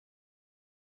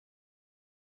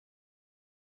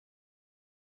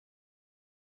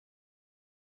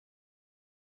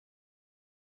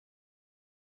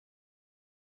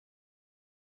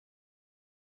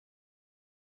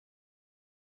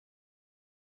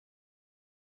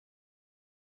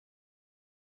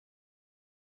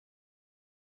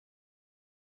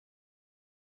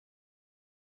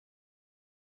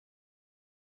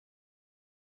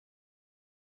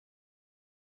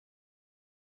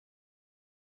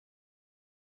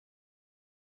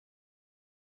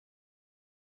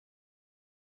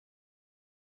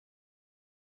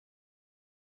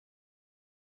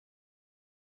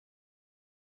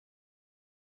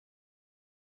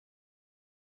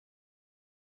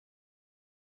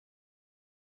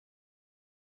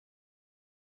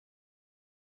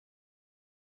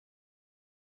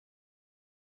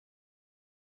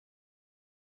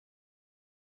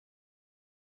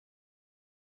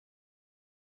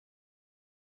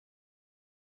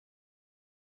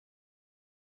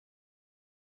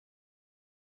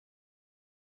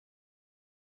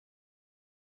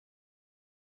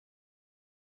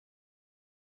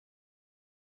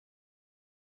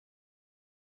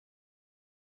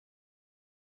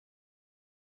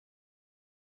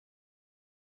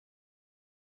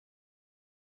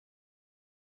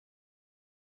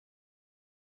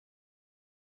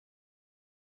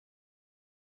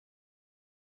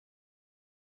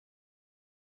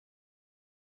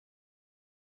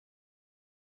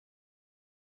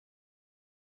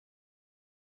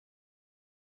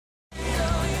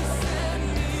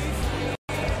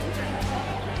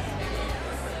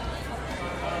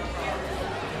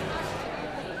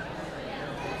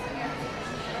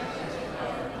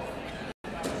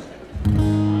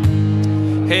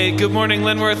Hey, good morning,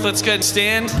 Linworth. Let's go ahead and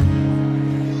stand.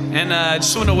 And I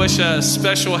just want to wish a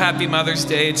special happy Mother's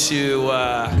Day to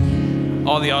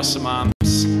all the awesome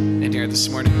moms in here this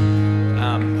morning.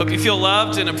 Hope you feel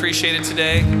loved and appreciated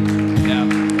today. Yeah.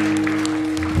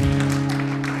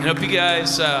 And hope you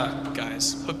guys,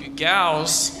 hope you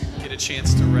gals get a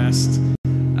chance to rest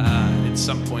at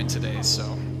some point today.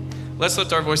 So let's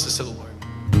lift our voices to the Lord.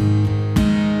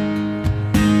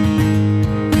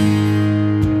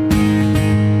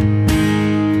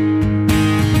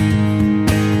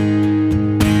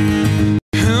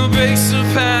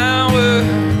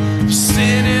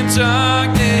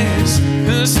 Darkness,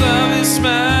 whose love is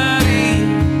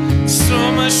mighty,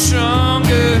 so much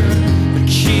stronger. The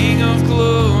King of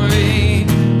glory,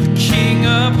 the King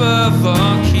above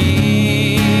all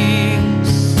kings,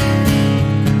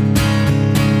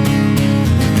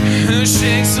 who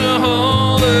shakes the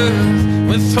whole earth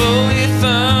with holy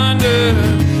thunder,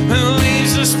 who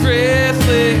leaves us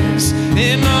breathless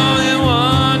in awe and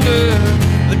wonder.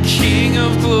 The King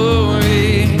of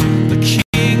glory, the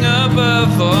King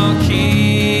above all kings.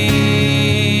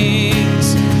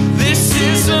 This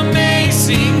is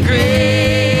amazing grace.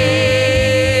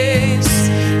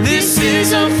 This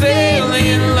is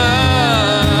unfailing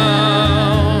love,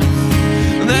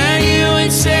 that you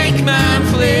would take my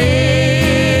place,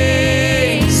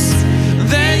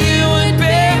 that you would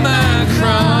bear my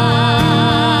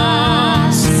cross.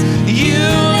 You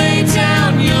laid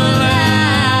down your life,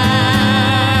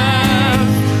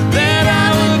 that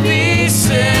I would be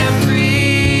set free.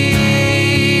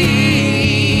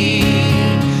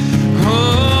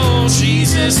 Oh,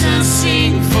 Jesus, I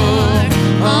sing for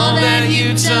all that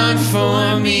you've done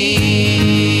for me,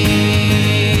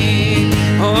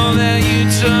 all that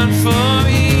you've done for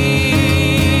me.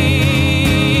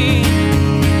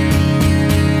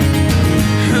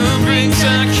 Who brings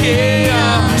our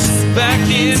chaos back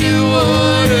into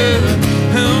order,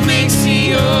 who makes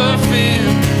the orphan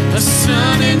a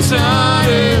son and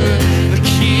daughter. The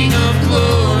King of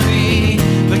glory,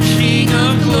 the King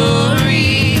of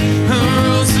glory, who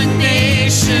rules the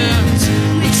nations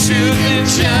with truth and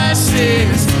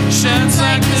justice, shines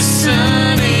like the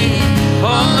sun in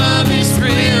all of his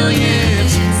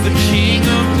brilliance. The King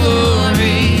of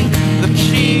glory, the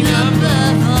King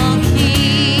above all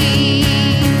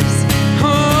kings.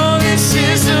 Oh, this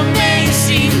is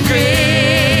amazing grace.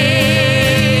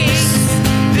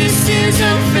 This is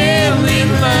unfailing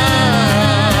love,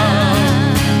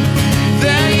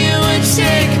 that you would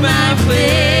take my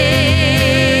place,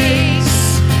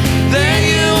 that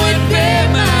you would bear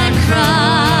my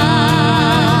cross.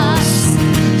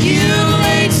 You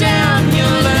laid down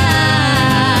your life,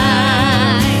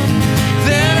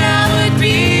 that I would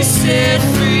be set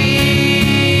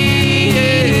free.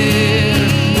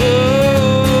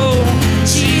 Oh,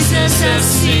 Jesus, I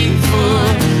sing for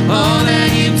all that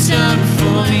you've done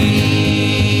for me,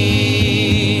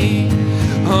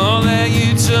 all that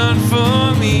you've done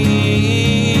for me.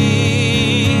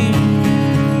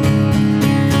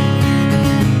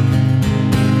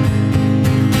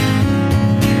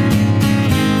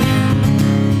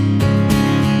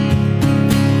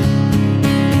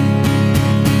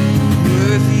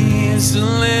 Worthy is the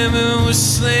Lamb who was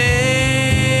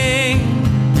slain,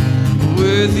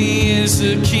 worthy is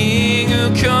the King who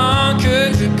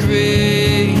conquered the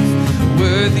grave.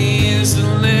 Worthy is the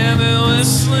Lamb who was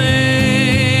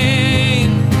slain,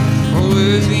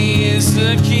 worthy is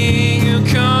the King who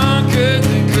conquered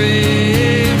the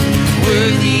grave.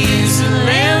 Worthy is the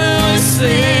Lamb who was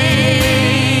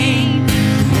slain,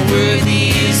 worthy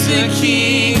is the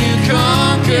King who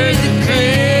conquered the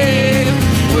grave.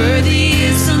 Worthy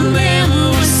is the Lamb who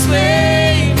was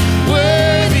slain,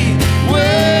 worthy,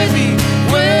 worthy,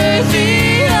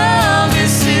 worthy. Oh,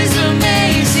 this is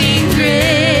amazing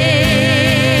grace.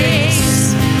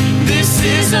 This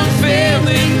is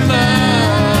unfailing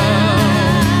love,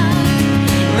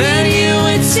 that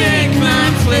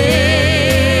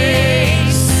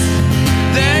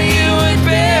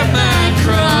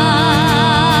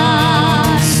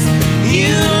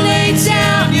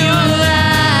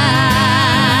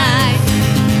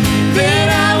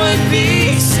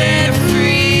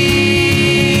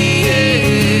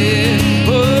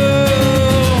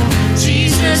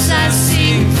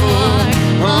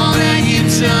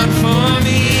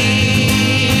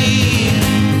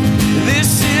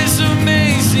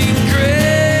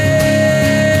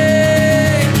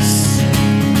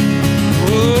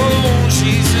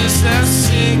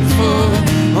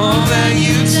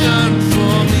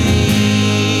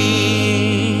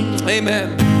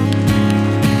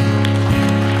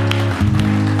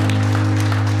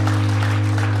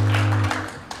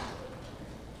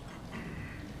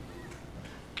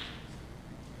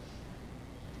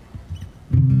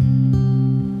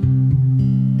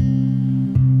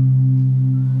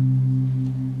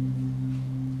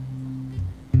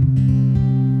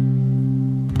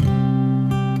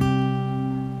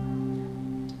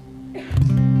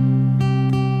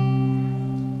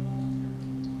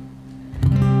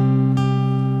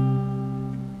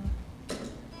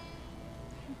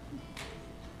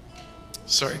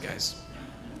Sorry, guys.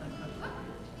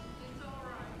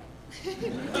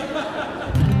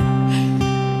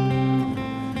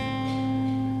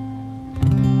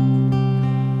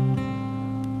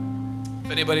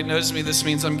 If anybody knows me, this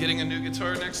means I'm getting a new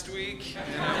guitar next week,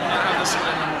 and I won't have this one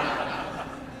anymore.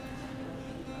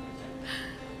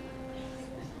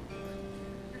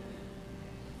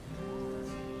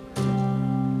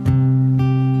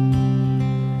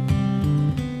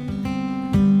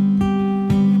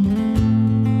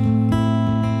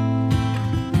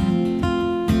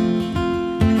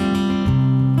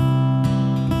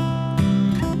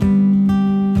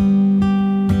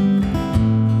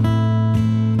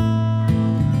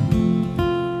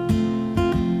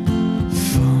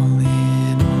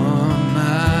 Falling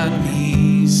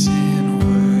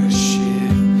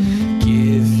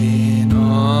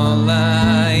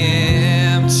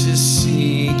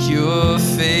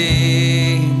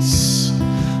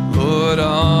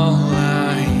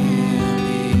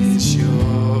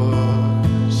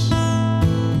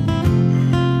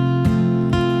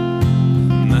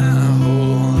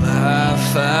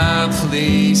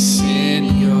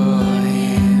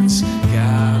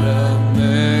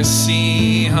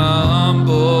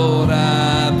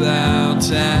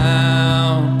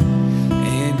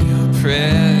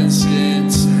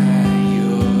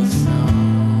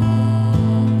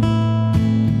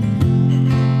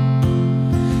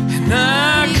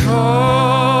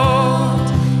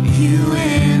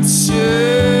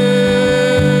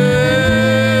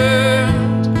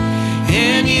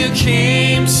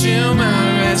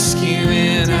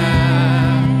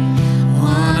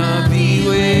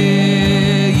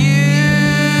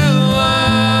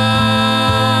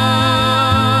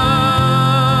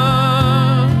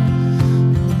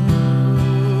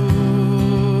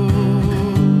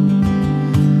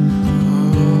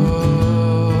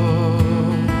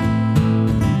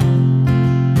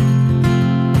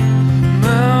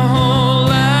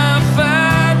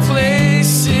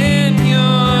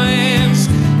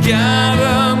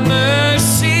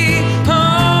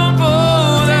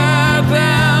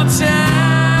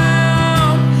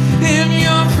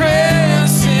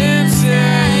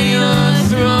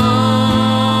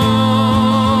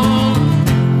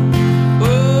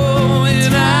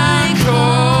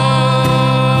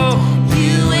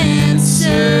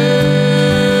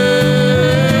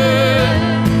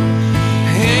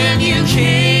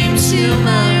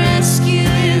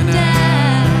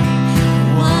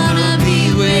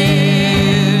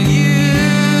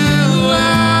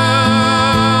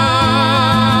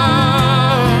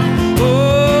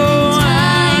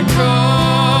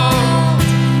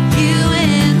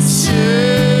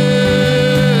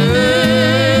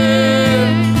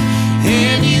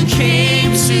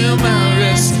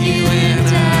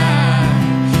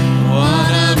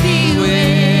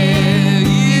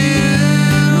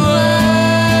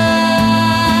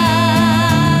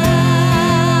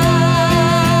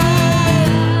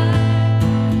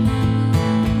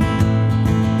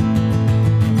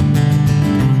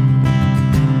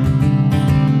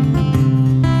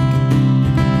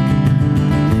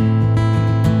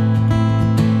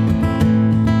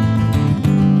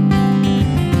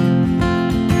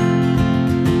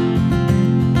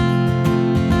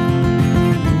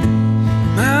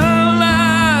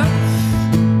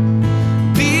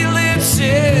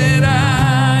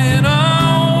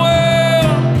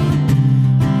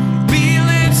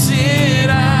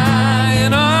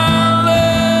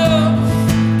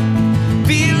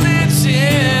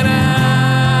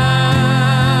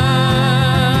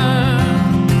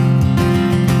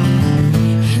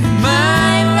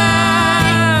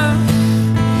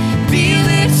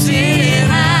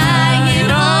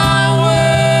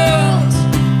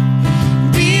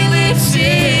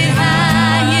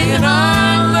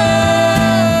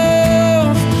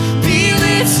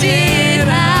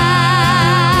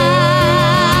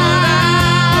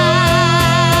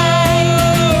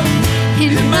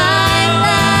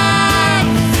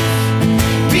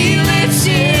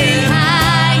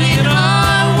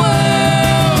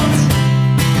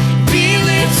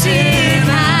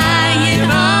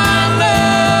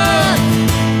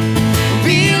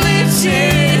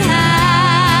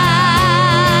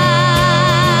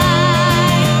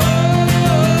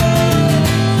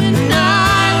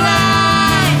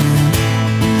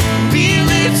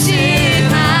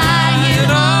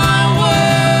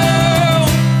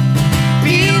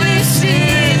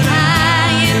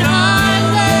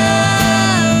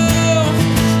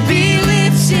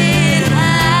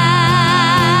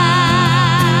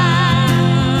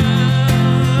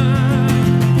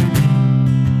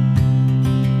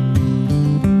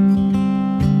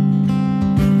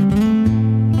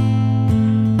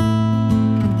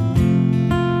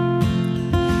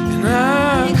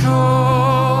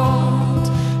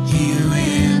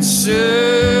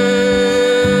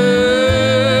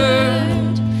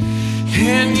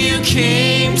and you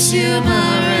came to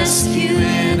my rescue,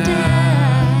 and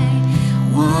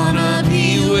I wanna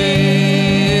be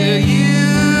where you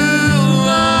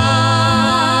are.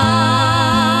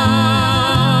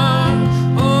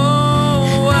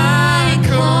 Oh, I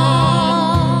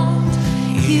called,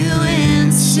 you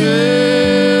answered,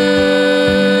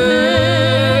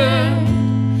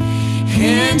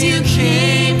 and you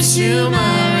came to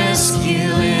my rescue,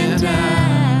 and I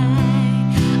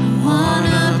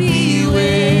wanna be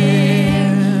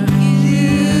where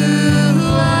you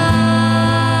are.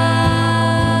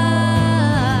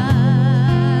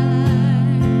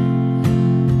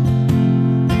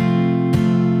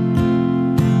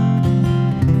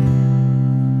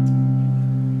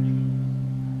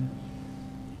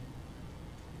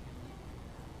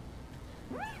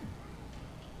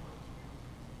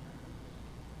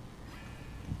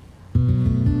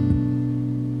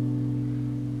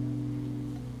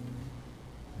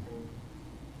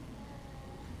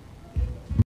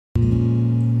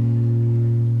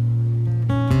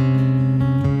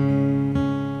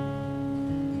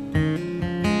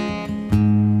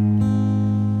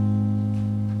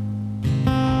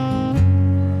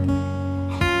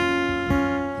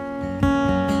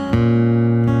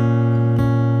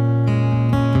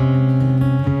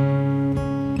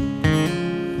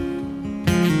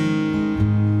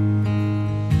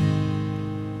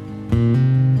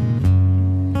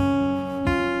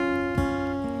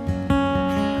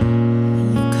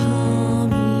 You call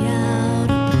me out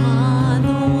upon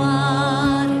the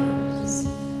waters,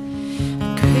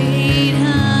 great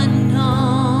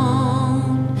unknown,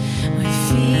 my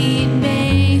feet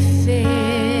may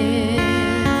fail,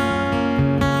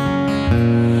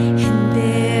 and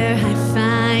there I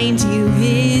find you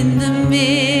in the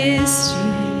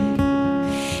mystery,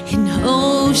 in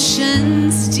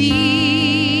oceans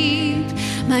deep,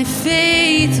 my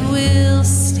faith will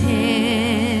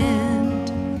stand,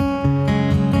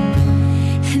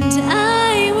 and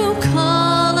I will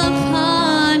call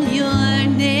upon your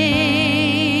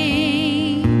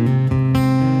name,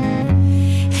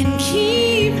 and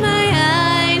keep my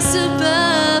eyes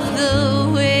above the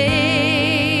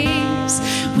waves.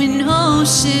 When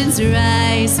oceans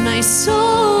rise, my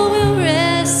soul will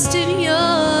rest in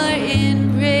your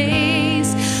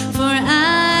embrace, for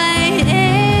I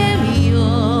am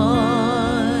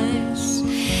yours,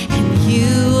 and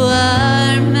you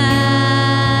are mine.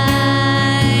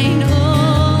 Oh,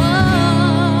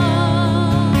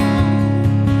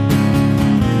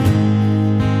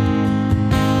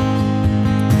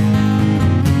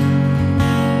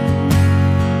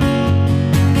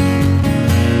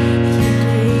 your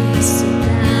grace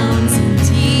abounds in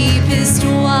deepest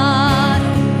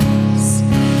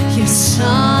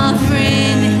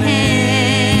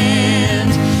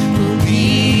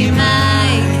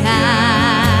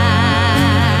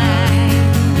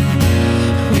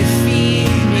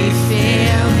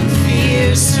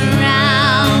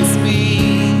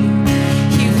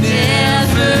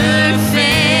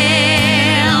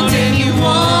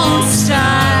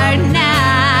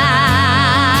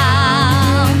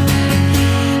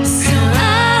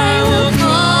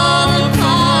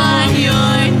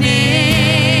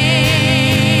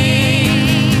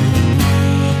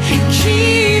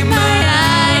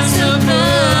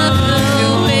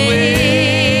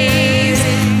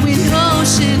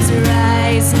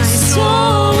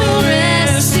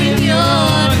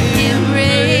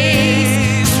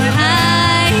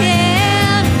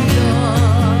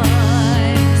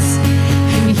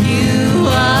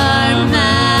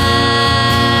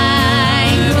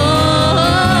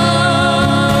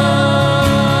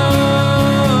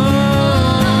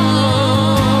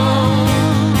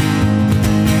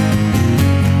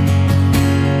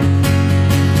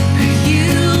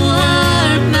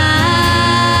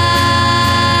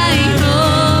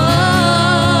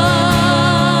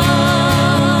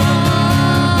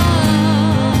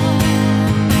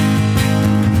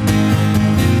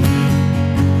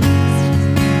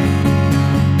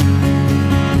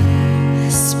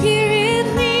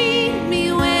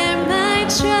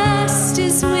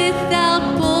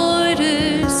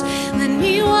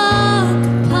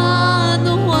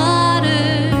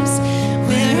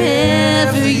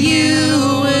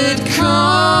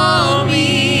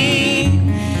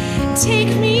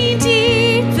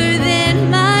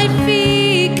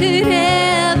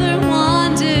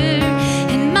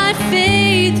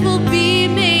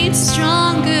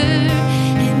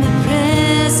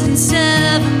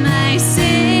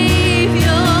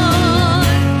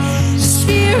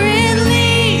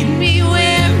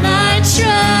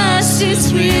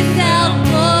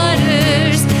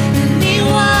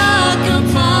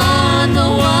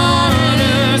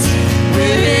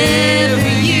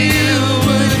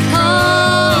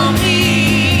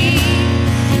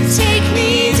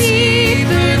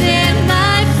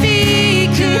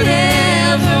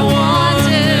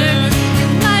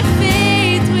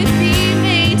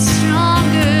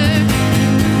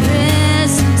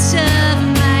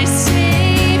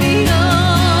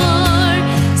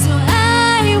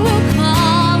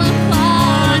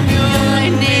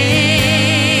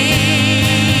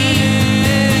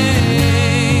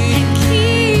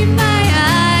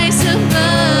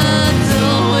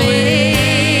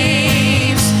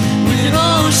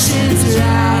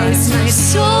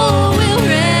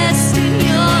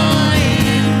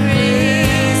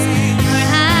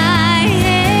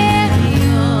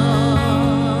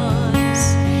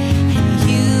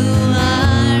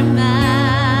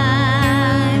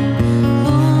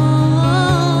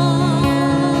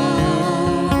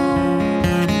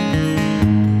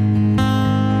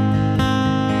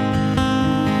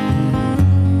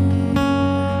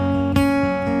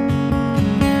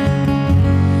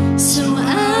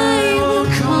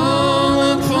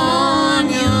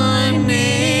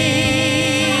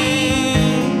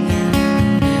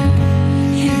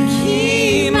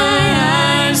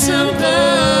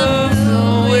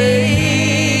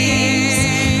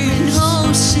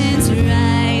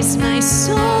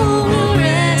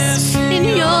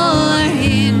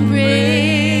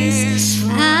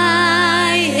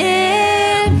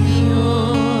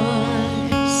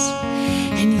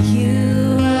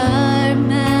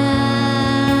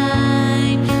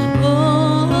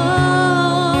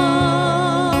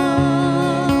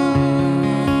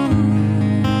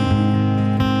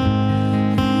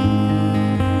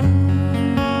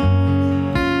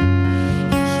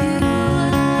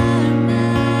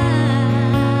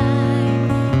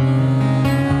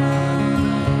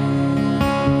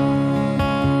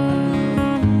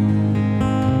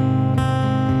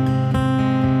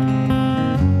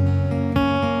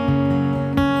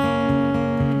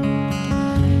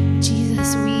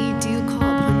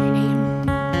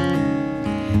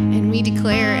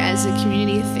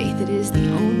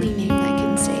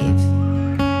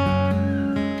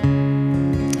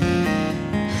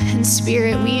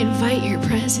Spirit, we invite your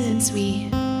presence. We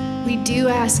do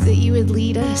ask that you would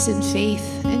lead us in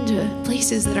faith into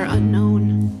places that are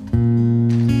unknown,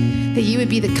 that you would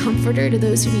be the comforter to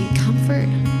those who need comfort,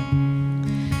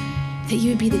 that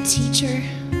you would be the teacher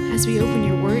as we open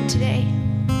your word today.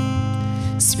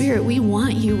 Spirit, we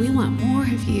want you. We want more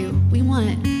of you. We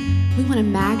want to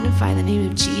magnify the name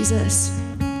of Jesus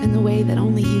in the way that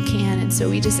only you can. And so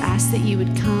we just ask that you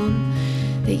would come,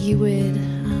 that you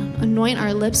would anoint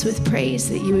our lips with praise,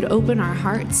 that you would open our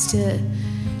hearts to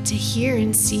hear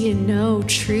and see and know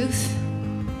truth,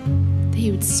 that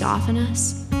you would soften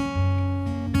us,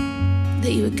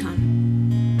 that you would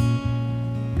come.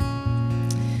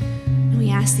 And we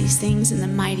ask these things in the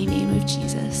mighty name of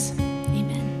Jesus.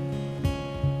 Amen.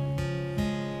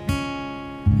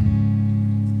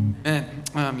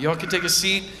 Y'all can take a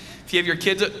seat. If you have your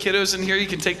kiddos in here, you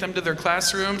can take them to their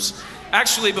classrooms.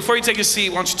 Actually, before you take a seat,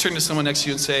 why don't you turn to someone next to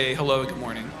you and say hello and good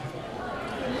morning.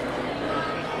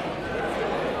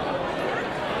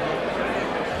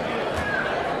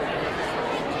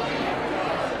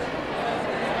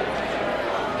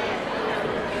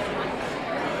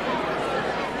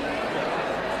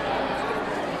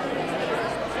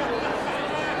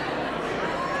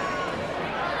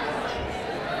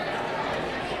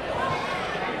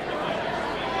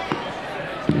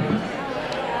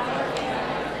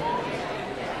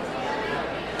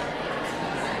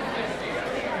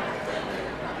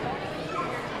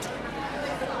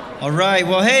 All right,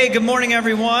 well, hey, good morning,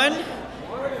 everyone.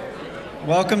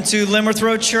 Welcome to Limworth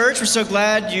Road Church. We're so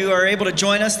glad you are able to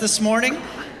join us this morning.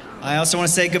 I also want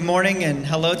to say good morning and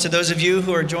hello to those of you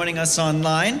who are joining us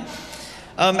online.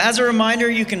 As a reminder,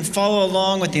 you can follow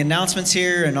along with the announcements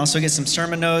here and also get some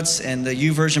sermon notes in the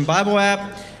YouVersion Bible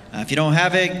app. If you don't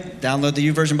have it, download the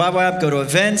YouVersion Bible app, go to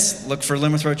events, look for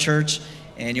Limworth Road Church,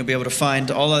 and you'll be able to find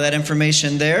all of that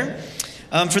information there.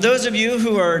 For those of you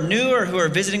who are new or who are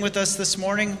visiting with us this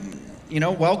morning,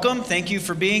 welcome. Thank you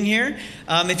for being here.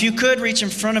 If you could reach in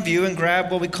front of you and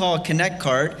grab what we call a Connect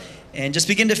card and just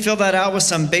begin to fill that out with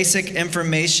some basic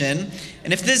information.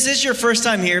 And if this is your first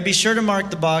time here, be sure to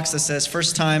mark the box that says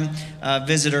first time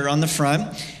visitor on the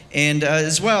front. And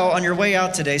as well, on your way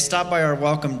out today, stop by our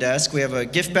welcome desk. We have a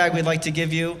gift bag we'd like to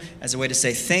give you as a way to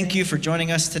say thank you for joining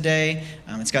us today.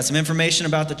 It's got some information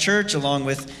about the church along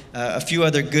with a few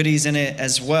other goodies in it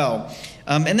as well.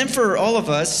 And then for all of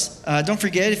us, don't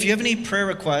forget, if you have any prayer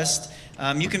requests,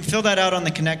 you can fill that out on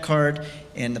the Connect card,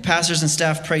 and the pastors and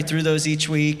staff pray through those each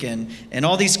week. And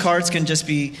all these cards can just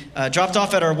be dropped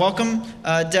off at our welcome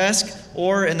desk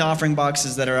or in the offering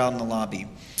boxes that are out in the lobby.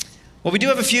 Well, we do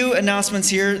have a few announcements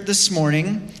here this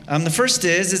morning. The first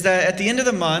is that at the end of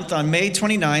the month, on May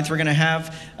 29th, we're going to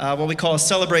have what we call a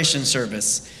celebration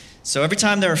service. So every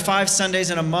time there are 5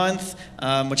 Sundays in a month,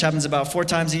 which happens about 4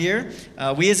 times a year,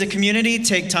 we as a community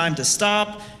take time to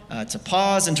stop, to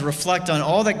pause, and to reflect on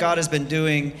all that God has been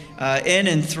doing in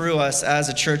and through us as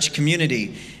a church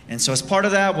community. And so as part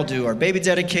of that, we'll do our baby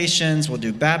dedications, we'll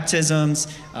do baptisms,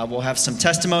 we'll have some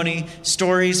testimony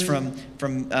stories from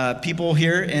people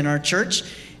here in our church.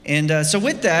 And so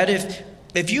with that,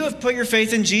 if you have put your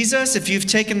faith in Jesus, if you've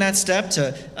taken that step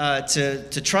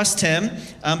to trust him,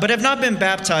 but have not been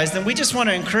baptized, then we just want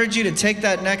to encourage you to take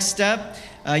that next step.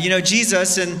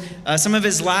 Jesus, in some of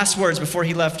his last words before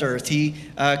he left earth, he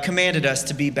commanded us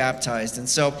to be baptized. And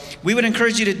so we would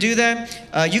encourage you to do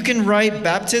that. You can write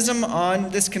baptism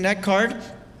on this Connect card,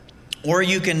 or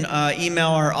you can email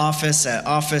our office at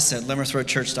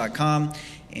office@limworthroadchurch.com,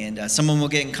 and someone will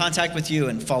get in contact with you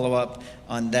and follow up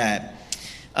on that.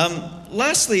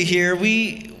 Lastly here,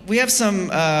 we have some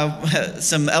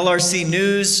LRC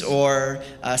news or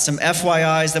some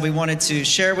FYIs that we wanted to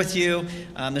share with you.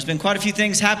 There's been quite a few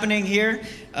things happening here,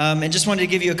 and just wanted to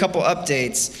give you a couple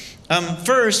updates.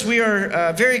 First, we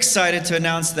are very excited to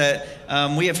announce that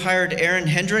we have hired Erin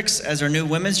Hendricks as our new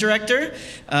women's director.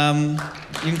 You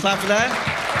can clap for that.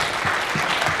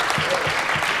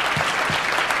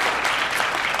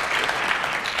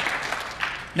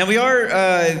 Now we are,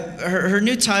 her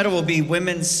new title will be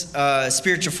Women's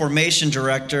Spiritual Formation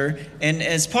Director, and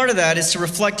as part of that is to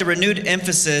reflect a renewed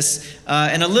emphasis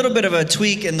and a little bit of a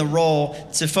tweak in the role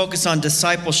to focus on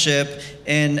discipleship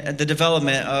and the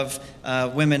development of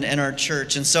women in our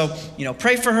church. And so,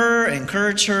 pray for her,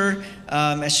 encourage her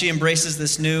as she embraces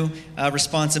this new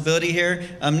responsibility here.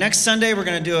 Next Sunday, we're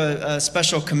going to do a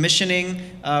special commissioning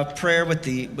prayer with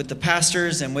the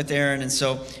pastors and with Erin, and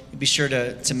so be sure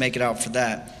to make it out for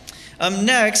that.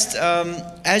 Next,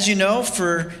 as you know,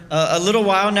 for a little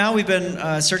while now, we've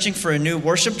been searching for a new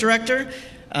worship director.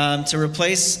 to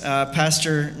replace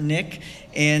Pastor Nick.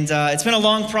 And it's been a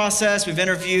long process. We've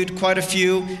interviewed quite a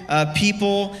few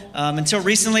people. Until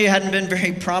recently, it hadn't been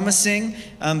very promising.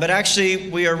 But actually,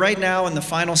 we are right now in the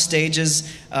final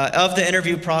stages of the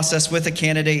interview process with a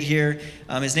candidate here.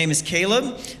 His name is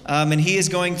Caleb. And he is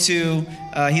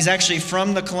he's actually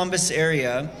from the Columbus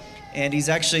area. And he's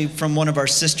actually from one of our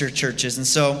sister churches. And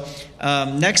so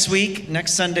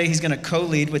next Sunday, he's going to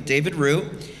co-lead with David Root.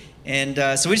 And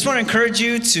so we just want to encourage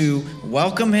you to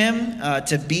welcome him,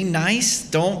 to be nice.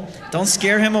 Don't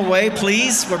scare him away,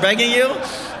 please. We're begging you.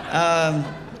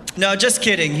 No, just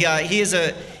kidding. He's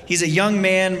a young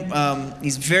man.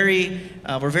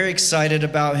 We're very excited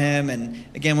about him. And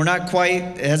again, we're not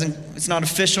quite. It's not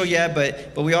official yet,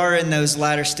 but we are in those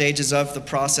latter stages of the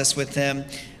process with him.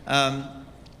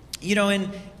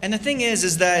 And the thing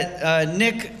is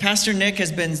that Pastor Nick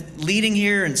has been leading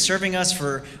here and serving us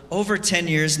for over 10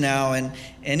 years now. And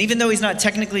even though he's not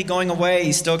technically going away,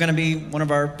 he's still going to be one of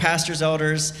our pastor's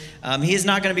elders. He is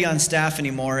not going to be on staff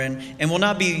anymore and will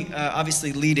not be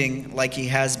obviously leading like he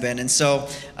has been. And so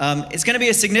it's going to be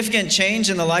a significant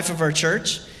change in the life of our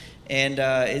church. And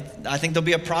I think there'll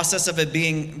be a process of it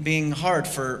being hard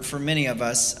for many of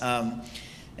us.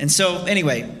 And so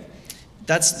anyway,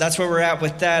 that's where we're at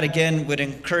with that. Again, would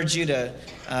encourage you to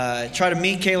try to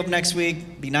meet Caleb next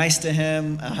week. Be nice to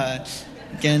him.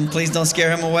 Again, please don't scare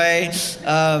him away.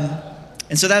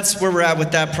 And so that's where we're at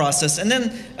with that process. And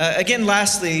then, again,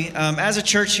 lastly, as a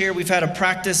church here, we've had a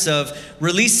practice of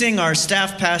releasing our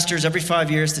staff pastors every 5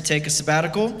 years to take a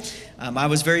sabbatical. I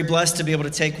was very blessed to be able to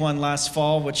take one last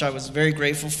fall, which I was very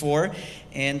grateful for.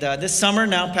 And this summer,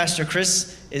 now Pastor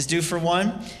Chris is due for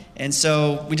one. And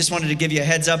so we just wanted to give you a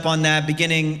heads up on that.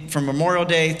 Beginning from Memorial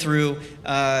Day through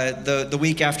the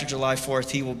week after July 4th,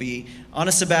 he will be on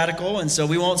a sabbatical, and so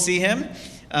we won't see him.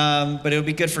 But it'll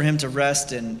be good for him to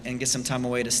rest and get some time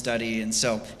away to study. And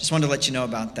so just wanted to let you know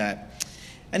about that.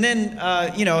 And then,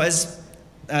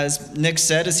 as Nick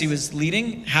said as he was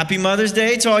leading, Happy Mother's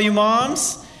Day to all you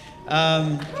moms.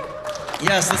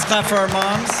 Yes, let's clap for our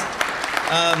moms.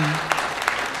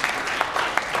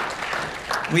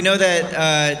 We know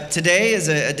that today is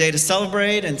a day to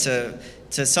celebrate and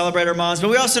to celebrate our moms, but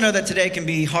we also know that today can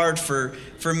be hard for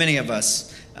many of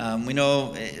us. We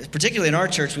know, particularly in our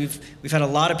church, we've had a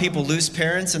lot of people lose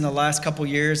parents in the last couple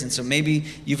years, and so maybe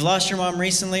you've lost your mom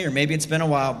recently, or maybe it's been a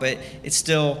while, but it's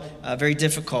still very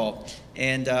difficult.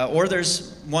 And or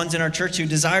there's ones in our church who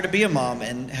desire to be a mom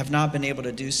and have not been able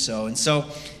to do so. And so,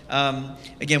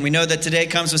 again, we know that today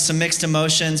comes with some mixed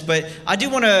emotions, but I do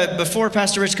want to, before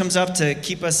Pastor Rich comes up to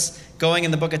keep us going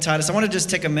in the book of Titus, I want to just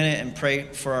take a minute and pray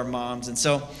for our moms. And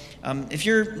so if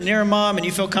you're near a mom and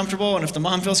you feel comfortable, and if the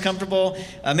mom feels comfortable,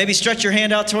 maybe stretch your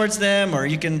hand out towards them, or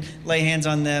you can lay hands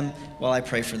on them while I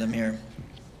pray for them here.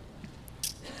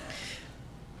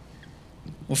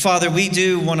 Well, Father, we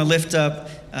do want to lift up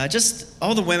just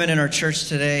all the women in our church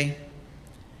today.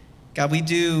 God,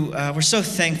 we're so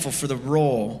thankful for the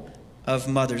role of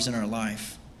mothers in our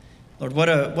life. Lord, what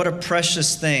a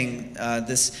precious thing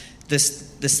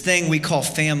this thing we call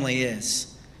family is.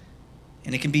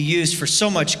 And it can be used for so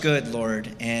much good,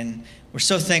 Lord. And we're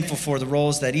so thankful for the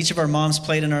roles that each of our moms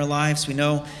played in our lives. We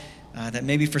know that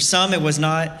maybe for some it was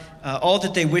not all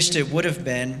that they wished it would have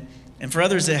been. And for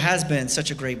others, it has been such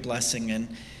a great blessing.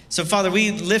 And so, Father, we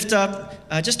lift up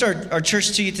just our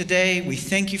church to you today. We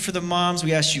thank you for the moms.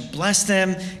 We ask you bless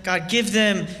them. God, give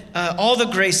them all the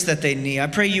grace that they need. I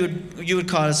pray you would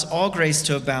cause all grace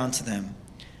to abound to them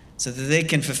so that they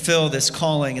can fulfill this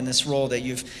calling and this role that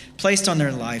you've placed on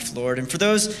their life, Lord. And for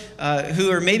those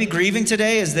who are maybe grieving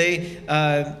today as they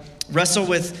wrestle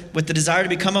with the desire to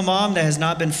become a mom that has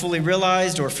not been fully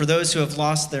realized, or for those who have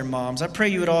lost their moms, I pray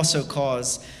you would also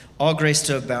cause all grace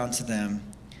to abound to them,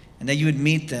 and that you would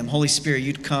meet them. Holy Spirit,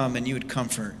 you'd come and you would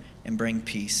comfort and bring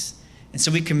peace. And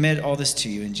so we commit all this to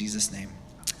you in Jesus' name.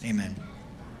 Amen.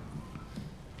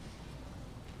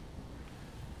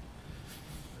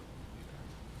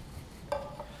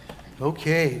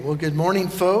 Okay, well, good morning,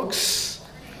 folks.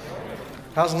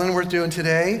 How's Linworth doing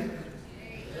today?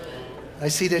 I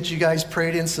see that you guys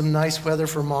prayed in some nice weather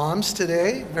for moms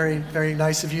today. Very, very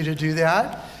nice of you to do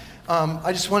that.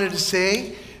 I just wanted to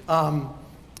say,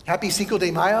 happy Cinco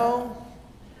de Mayo.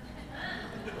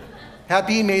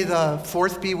 Happy May the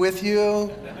 4th be with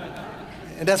you.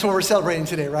 And that's what we're celebrating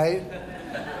today, right?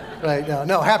 Right,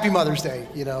 no, happy Mother's Day,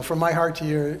 from my heart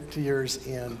to yours.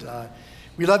 And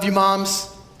we love you, moms,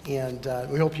 and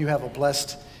we hope you have a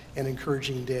blessed and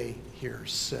encouraging day here.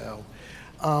 So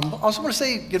I also want to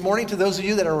say good morning to those of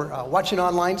you that are watching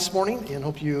online this morning, and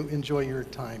hope you enjoy your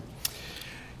time.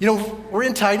 We're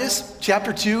in Titus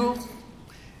chapter 2.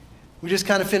 We just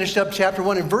kind of finished up chapter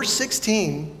 1. In verse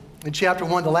 16, in chapter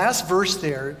 1, the last verse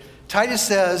there, Titus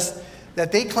says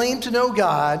that they claim to know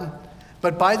God,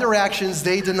 but by their actions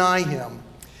they deny him.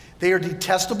 They are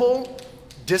detestable,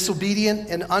 disobedient,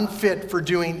 and unfit for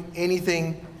doing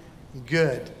anything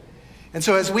good. And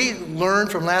so as we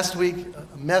learned from last week,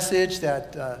 a message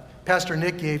that Pastor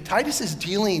Nick gave, Titus is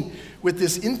dealing with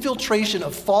this infiltration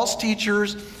of false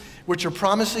teachers which are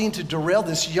promising to derail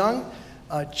this young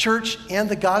church and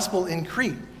the gospel in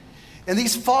Crete. And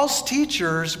these false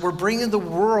teachers were bringing the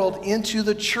world into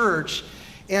the church,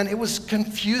 and it was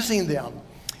confusing them.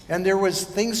 And there was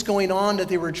things going on that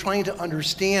they were trying to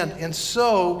understand. And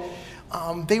so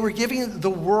they were giving the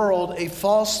world a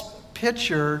false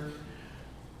picture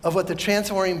of what the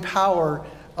transforming power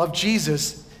of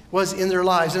Jesus was in their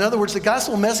lives. In other words, the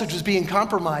gospel message was being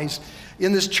compromised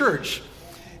in this church.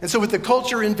 And so with the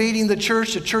culture invading the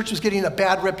church was getting a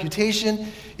bad reputation,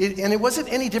 and it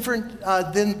wasn't any different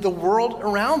than the world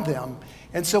around them.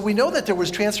 And so we know that there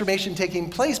was transformation taking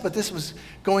place, but this was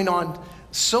going on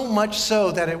so much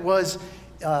so that it was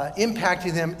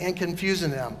impacting them and confusing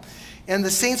them. And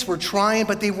the saints were trying,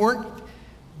 but they weren't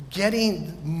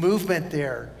getting movement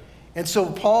there. And so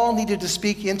Paul needed to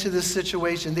speak into this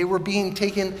situation. They were being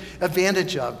taken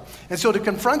advantage of. And so to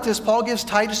confront this, Paul gives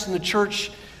Titus and the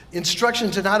church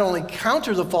instruction to not only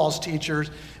counter the false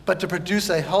teachers, but to produce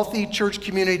a healthy church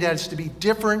community that is to be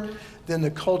different than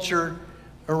the culture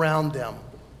around them.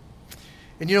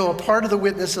 And you know, a part of the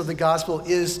witness of the gospel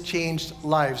is changed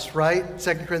lives, right?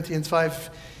 2 Corinthians 5,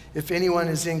 if anyone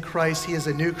is in Christ, he is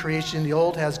a new creation. The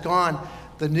old has gone,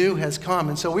 the new has come.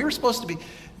 And so we were supposed to be,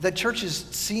 the church is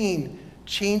seeing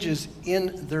changes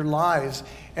in their lives.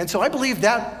 And so I believe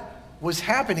that was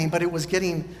happening, but it was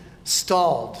getting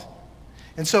stalled.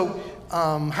 And so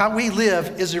how we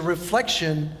live is a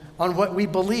reflection on what we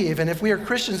believe. And if we are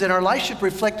Christians, then our life should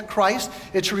reflect Christ.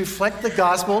 It should reflect the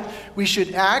gospel. We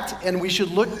should act and we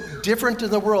should look different in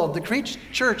the world. The Crete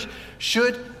church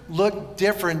should look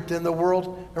different than the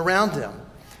world around them.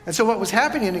 And so what was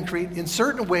happening in Crete in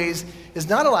certain ways is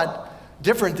not a lot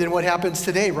different than what happens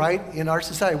today, right, in our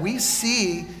society. We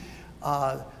see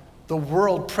the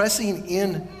world pressing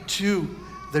into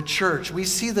the church. We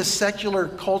see the secular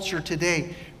culture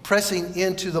today pressing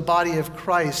into the body of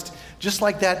Christ, just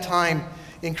like that time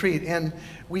in Crete. And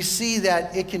we see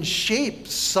that it can shape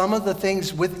some of the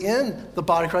things within the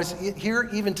body of Christ, here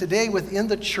even today within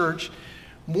the church,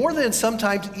 more than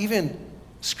sometimes even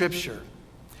Scripture.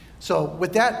 So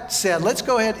with that said, let's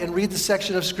go ahead and read the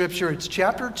section of Scripture. It's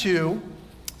chapter 2,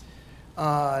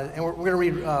 and we're going to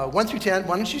read 1 through 10.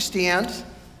 Why don't you stand?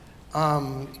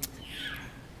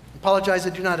 Apologize, I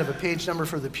do not have a page number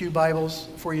for the Pew Bibles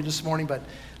for you this morning, but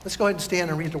let's go ahead and stand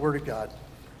and read the Word of God.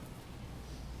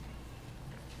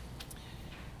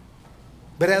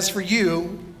 But as for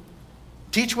you,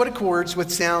 teach what accords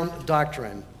with sound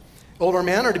doctrine. Older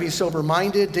men are to be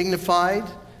sober-minded, dignified,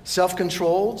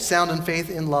 self-controlled, sound in faith,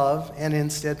 in love, and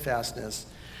in steadfastness.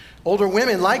 Older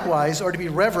women likewise are to be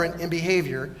reverent in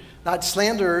behavior, not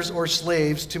slanderers or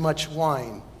slaves to much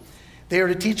wine. They are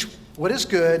to teach what is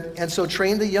good, and so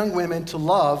train the young women to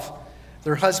love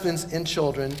their husbands and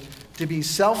children, to be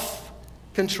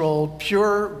self-controlled,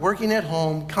 pure, working at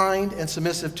home, kind, and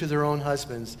submissive to their own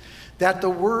husbands, that the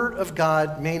word of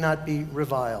God may not be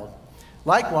reviled.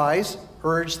 Likewise,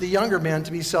 urge the younger men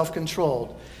to be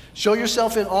self-controlled. Show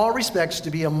yourself in all respects to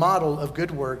be a model of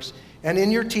good works, and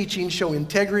in your teaching show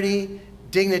integrity,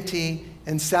 dignity,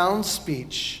 and sound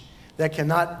speech that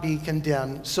cannot be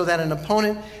condemned, so that an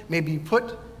opponent may be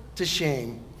put to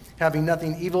shame, having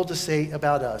nothing evil to say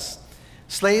about us.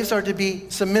 Slaves are to be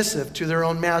submissive to their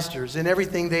own masters. In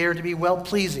everything they are to be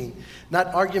well-pleasing, not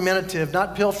argumentative,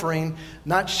 not pilfering,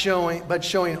 but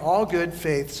showing all good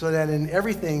faith, so that in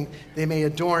everything they may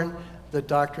adorn the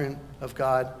doctrine of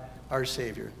God our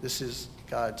Savior. This is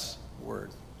God's word.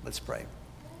 Let's pray.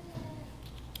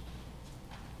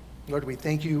 Lord, we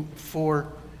thank you for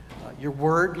your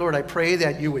word. Lord, I pray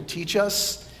that you would teach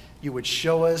us, you would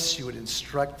show us, you would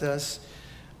instruct us.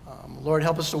 Lord,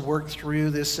 help us to work through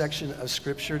this section of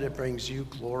Scripture that brings you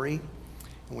glory.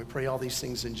 And we pray all these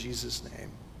things in Jesus'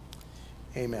 name.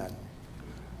 Amen.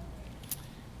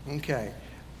 Okay.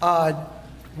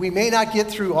 We may not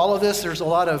get through all of this. There's a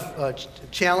lot of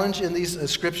challenge in these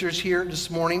scriptures here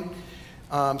this morning.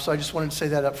 So I just wanted to say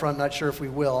that up front. Not sure if we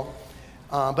will.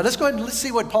 But let's go ahead and let's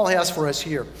see what Paul has for us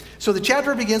here. So the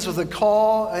chapter begins with a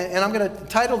call, and I'm going to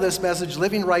title this message,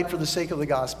 Living Right for the Sake of the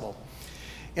Gospel.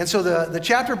 And so the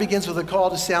chapter begins with a call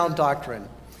to sound doctrine.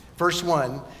 Verse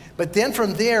 1, But then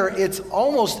from there, it's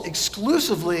almost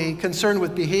exclusively concerned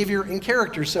with behavior and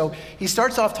character. So he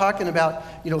starts off talking about,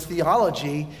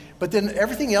 theology, but then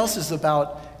everything else is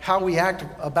about how we act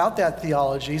about that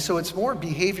theology. So it's more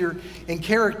behavior and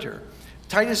character.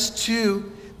 Titus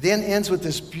 2 then ends with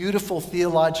this beautiful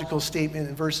theological statement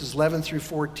in verses 11 through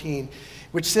 14,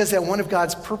 which says that one of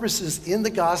God's purposes in the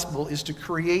gospel is to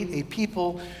create a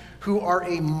people who are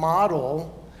a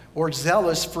model or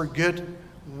zealous for good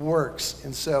works.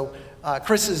 And so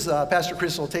Pastor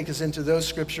Chris will take us into those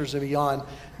scriptures and beyond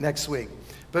next week.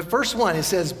 But verse 1, it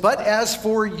says, "But as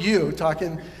for you,"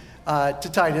 talking to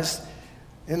Titus,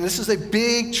 and this is a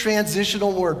big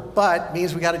transitional word. But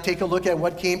means we got to take a look at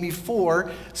what came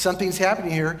before. Something's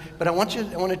happening here, but I want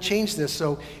to change this.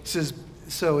 So it says,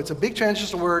 so it's a big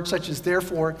transitional word such as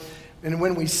therefore, and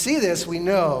when we see this, we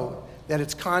know that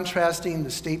it's contrasting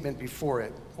the statement before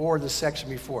it or the section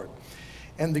before it.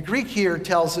 And the Greek here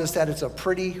tells us that it's a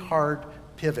pretty hard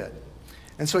pivot.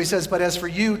 And so he says, "But as for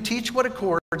you, teach what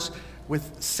accords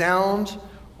with sound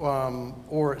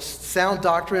or sound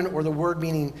doctrine," or the word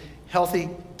meaning healthy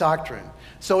doctrine.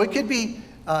 So it could be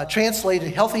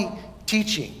translated healthy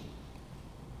teaching.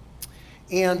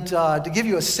 And to give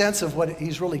you a sense of what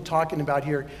he's really talking about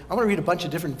here, I'm going to read a bunch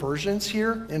of different versions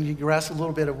here, and you can grasp a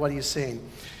little bit of what he's saying.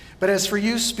 "But as for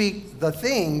you, speak the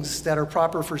things that are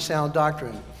proper for sound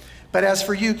doctrine. But as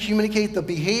for you, communicate the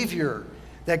behavior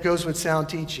that goes with sound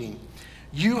teaching.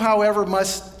 You, however,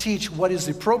 must teach what is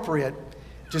appropriate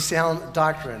to sound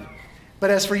doctrine.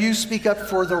 But as for you, speak up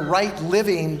for the right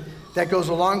living that goes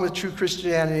along with true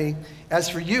Christianity. As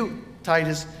for you,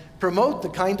 Titus, promote the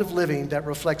kind of living that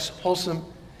reflects wholesome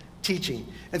teaching."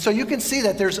 And so you can see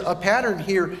that there's a pattern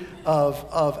here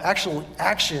of actual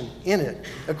action in it.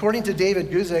 According to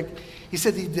David Guzik, he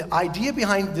said the idea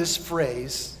behind this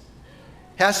phrase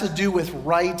has to do with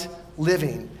right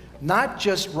living, not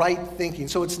just right thinking.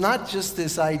 So it's not just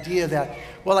this idea that,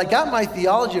 well, I got my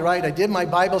theology right, I did my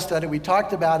Bible study, we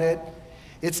talked about it.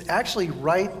 It's actually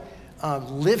right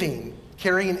living,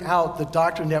 carrying out the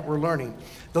doctrine that we're learning.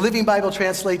 The Living Bible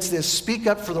translates this, "Speak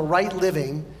up for the right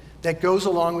living that goes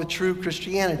along with true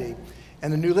Christianity."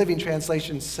 And the New Living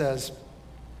Translation says,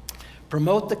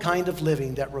 "Promote the kind of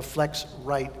living that reflects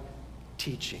right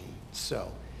teaching."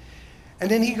 And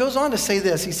then he goes on to say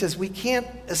this. He says, "We can't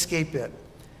escape it.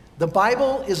 The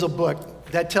Bible is a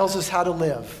book that tells us how to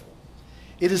live.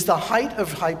 It is the height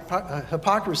of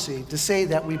hypocrisy to say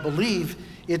that we believe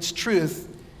its truth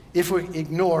if we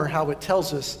ignore how it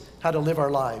tells us how to live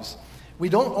our lives. We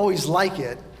don't always like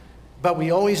it, but we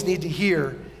always need to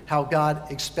hear how God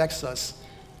expects us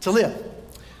to live."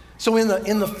 So in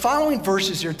the following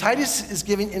verses here, Titus is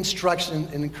giving instruction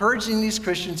and encouraging these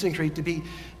Christians in Crete to be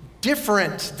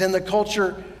different than the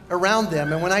culture around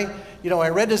them. And when I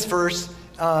read this verse,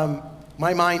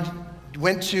 my mind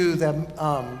went to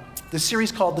the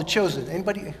series called The Chosen.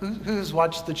 Anybody who's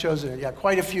watched The Chosen? Yeah,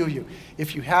 quite a few of you.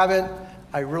 If you haven't,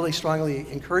 I really strongly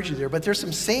encourage you there. But there's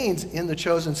some sayings in The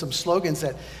Chosen, some slogans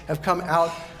that have come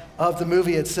out of the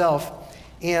movie itself.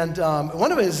 And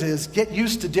one of it is get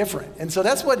used to different. And so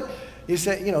that's what he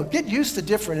said, get used to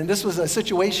different. And this was a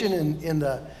situation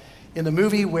in the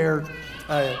movie where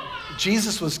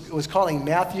Jesus was calling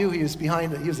Matthew. He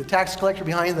was a tax collector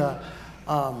behind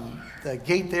the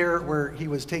gate there where he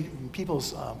was taking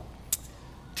people's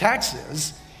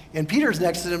taxes. And Peter's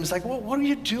next to him. He's like, "Well, what are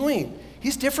you doing?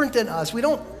 He's different than us. We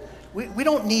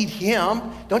don't need him.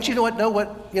 Don't you know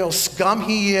what scum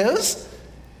he is?"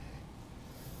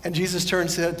 And Jesus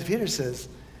turns to Peter and says,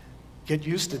 "Get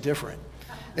used to different."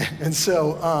 And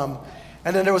so,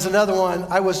 and then there was another one.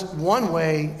 "I was one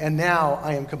way, and now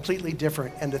I am completely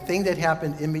different. And the thing that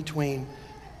happened in between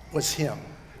was him."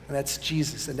 And that's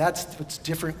Jesus. And that's what's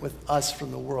different with us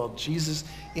from the world. Jesus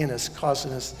in us,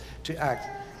 causing us to act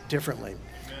differently.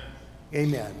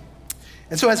 Amen.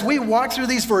 And so as we walk through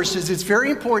these verses, it's very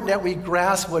important that we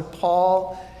grasp what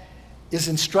Paul is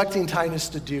instructing Titus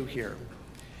to do here,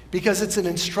 because it's an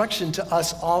instruction to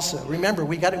us also. Remember,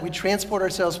 we transport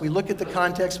ourselves, we look at the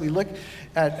context, we look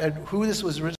at who this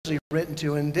was originally written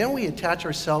to, and then we attach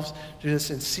ourselves to this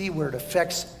and see where it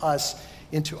affects us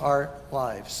into our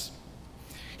lives.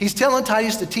 He's telling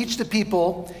Titus to teach the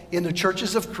people in the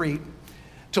churches of Crete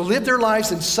to live their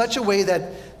lives in such a way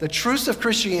that the truths of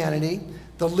Christianity,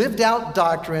 the lived out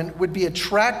doctrine, would be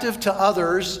attractive to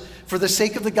others for the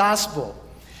sake of the gospel.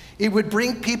 It would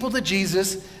bring people to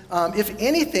Jesus. If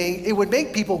anything, it would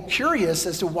make people curious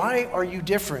as to why are you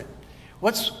different?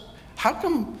 How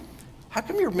come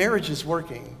your marriage is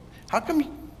working? How come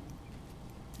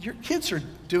your kids are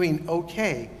doing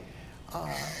okay?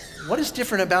 What is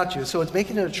different about you? So it's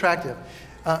making it attractive.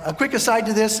 A quick aside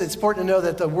to this, it's important to know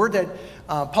that the word that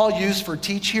Paul used for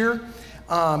teach here,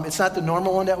 it's not the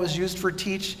normal one that was used for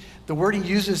teach. The word he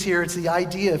uses here, it's the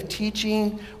idea of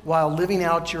teaching while living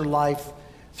out your life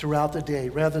throughout the day,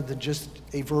 rather than just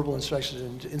a verbal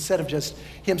instruction, instead of just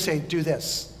him saying, do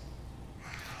this.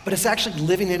 But it's actually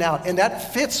living it out. And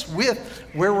that fits with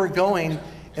where we're going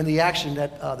and the action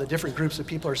that the different groups of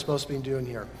people are supposed to be doing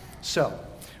here. So,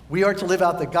 we are to live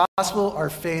out the gospel, our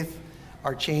faith,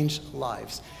 our changed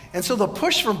lives. And so the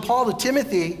push from Paul to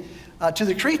Timothy, to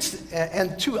the Cretes,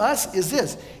 and to us is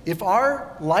this. If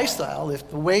our lifestyle, if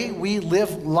the way we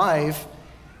live life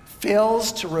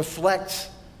fails to reflect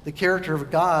the character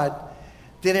of God,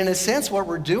 then in a sense what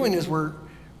we're doing is we're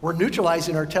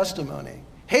neutralizing our testimony.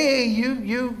 Hey,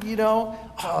 you know,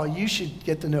 oh, you should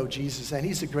get to know Jesus, and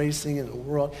he's the greatest thing in the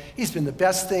world. He's been the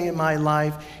best thing in my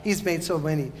life. He's made so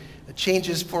many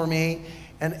changes for me.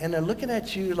 And they're looking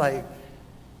at you like,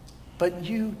 but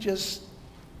you just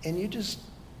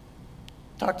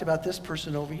talked about this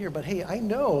person over here. But hey, I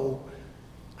know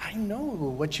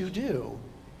what you do.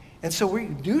 And so we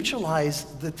neutralize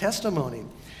the testimony.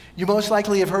 You most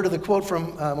likely have heard of the quote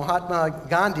from Mahatma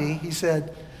Gandhi. He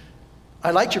said,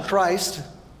 I like your Christ.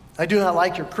 I do not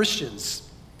like your Christians.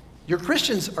 Your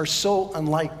Christians are so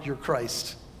unlike your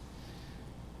Christ.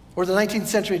 Or the 19th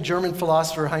century German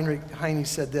philosopher Heinrich Heine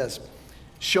said this,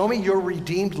 show me your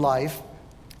redeemed life,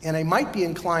 and I might be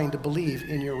inclined to believe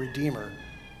in your Redeemer.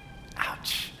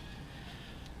 Ouch.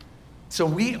 So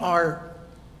we are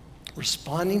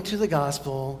responding to the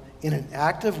gospel in an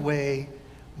active way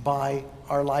by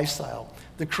our lifestyle.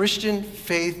 The Christian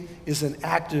faith is an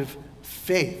active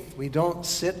faith. We don't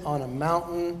sit on a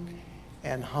mountain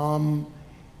and hum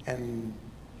and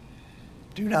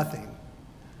do nothing.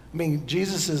 I mean,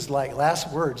 Jesus'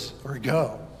 last words are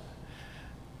go.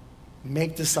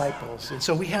 Make disciples. And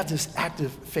so we have this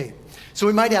active faith. So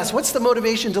we might ask, what's the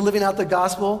motivation to living out the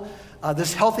gospel,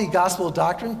 this healthy gospel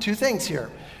doctrine? Two things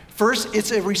here. First,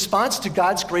 it's a response to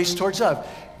God's grace towards us.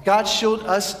 God showed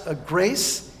us a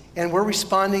grace, and we're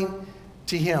responding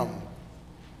to him.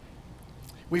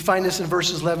 We find this in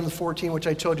verses 11 to 14, which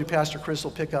I told you Pastor Chris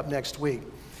will pick up next week.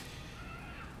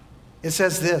 It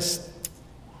says this,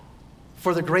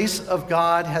 for the grace of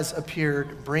God has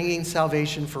appeared, bringing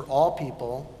salvation for all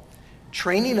people,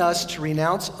 training us to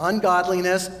renounce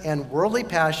ungodliness and worldly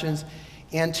passions,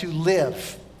 and to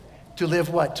live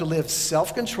what? To live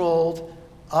self-controlled,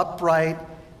 upright,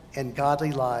 and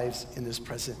godly lives in this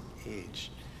present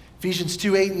age. Ephesians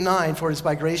 2:8-9, for it is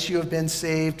by grace you have been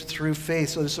saved through faith.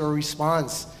 So this is our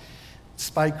response.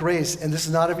 It's by grace, and this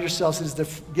is not of yourselves, it is the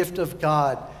gift of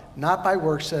God, not by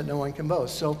works that no one can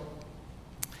boast. So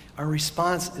our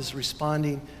response is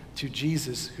responding to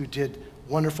Jesus, who did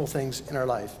wonderful things in our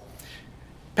life.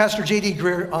 Pastor J.D.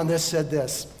 Greer on this said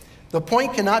this, the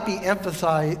point cannot be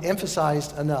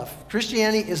emphasized enough.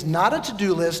 Christianity is not a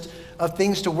to-do list of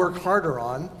things to work harder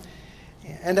on,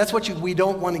 and that's what we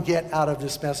don't want to get out of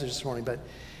this message this morning, but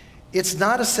it's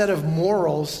not a set of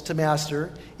morals to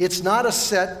master. It's not a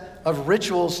set of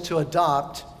rituals to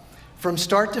adopt. From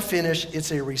start to finish,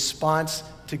 it's a response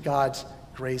to God's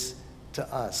grace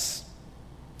to us.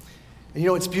 And you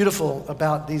know what's beautiful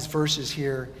about these verses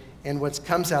here and what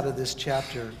comes out of this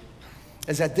chapter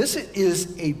is that this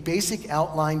is a basic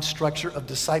outline structure of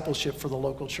discipleship for the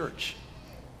local church.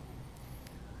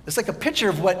 It's like a picture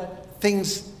of what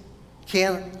things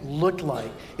can look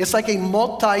like. It's like a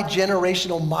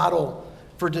multi-generational model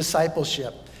for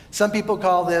discipleship. Some people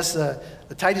call this the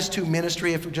Titus 2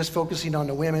 ministry, if we're just focusing on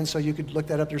the women, so you could look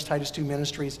that up, there's Titus 2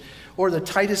 ministries, or the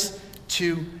Titus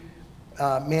 2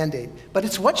 mandate. But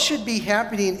it's what should be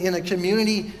happening in a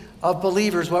community of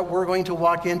believers, what we're going to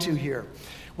walk into here.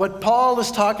 What Paul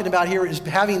is talking about here is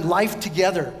having life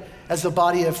together as the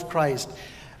body of Christ.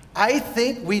 I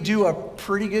think we do a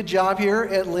pretty good job here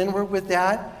at Linwood with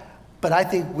that, but I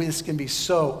think this can be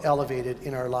so elevated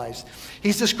in our lives.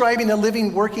 He's describing a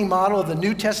living, working model of the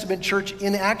New Testament church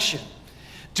in action,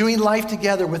 doing life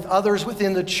together with others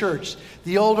within the church,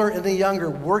 the older and the younger,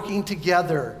 working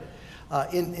together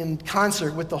in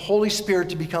concert with the Holy Spirit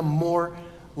to become more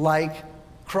like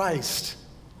Christ.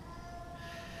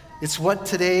 It's what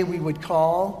today we would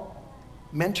call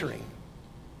mentoring.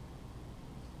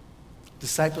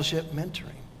 Discipleship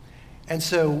mentoring. And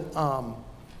so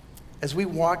as we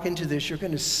walk into this, you're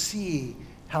going to see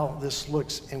how this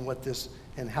looks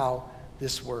and how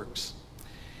this works.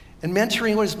 And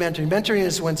mentoring, what is mentoring? Mentoring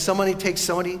is when somebody takes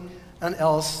somebody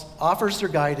else, offers their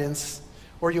guidance,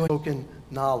 or you spoken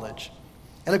knowledge.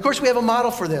 And of course we have a model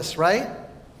for this, right?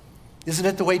 Isn't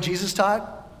it the way Jesus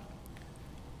taught?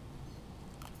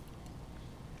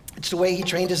 It's the way he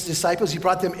trained his disciples. He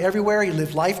brought them everywhere. He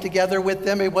lived life together with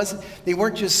them. They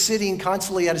weren't just sitting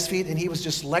constantly at his feet and he was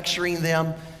just lecturing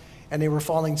them and they were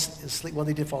falling asleep. Well,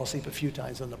 they did fall asleep a few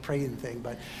times on the praying thing,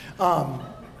 but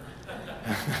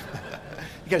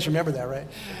you guys remember that, right?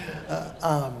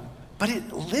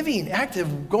 But living,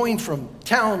 active, going from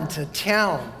town to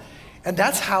town. And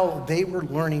that's how they were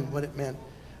learning what it meant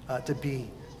to be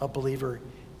a believer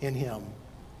in him.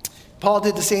 Paul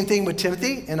did the same thing with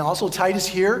Timothy and also Titus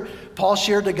here. Paul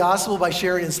shared the gospel by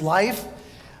sharing his life.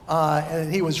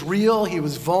 And he was real, he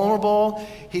was vulnerable.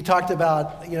 He talked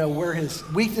about, where his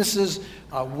weaknesses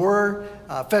were.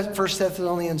 1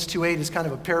 Thessalonians 2:8 is kind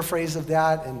of a paraphrase of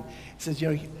that. And it says,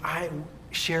 I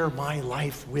share my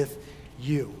life with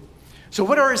you. So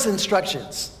what are his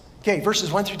instructions? Okay,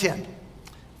 verses 1 through 10.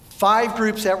 5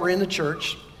 groups that were in the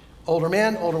church: older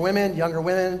men, older women, younger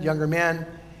men,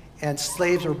 and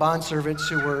slaves or bondservants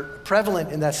who were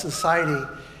prevalent in that society,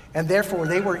 and therefore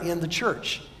they were in the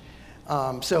church.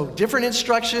 So different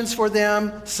instructions for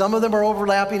them. Some of them are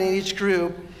overlapping in each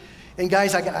group. And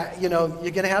guys, you're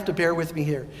going to have to bear with me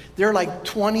here. There are like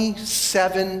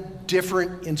 27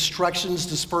 different instructions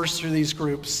dispersed through these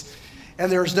groups,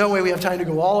 and there's no way we have time to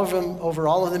go over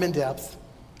all of them in depth.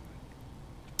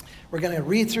 We're going to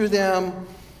read through them,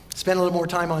 spend a little more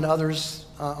time on others,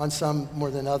 on some more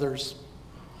than others.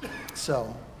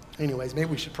 So, anyways, maybe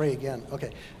we should pray again.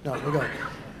 Okay, no, we'll go.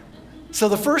 So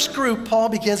the first group Paul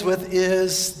begins with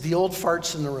is the old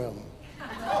farts in the room.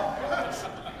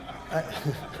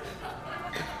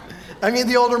 I mean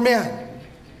the older men.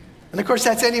 And of course,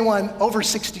 that's anyone over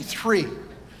 63.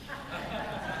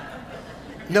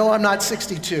 No, I'm not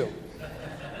 62.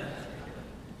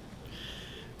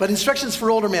 But instructions for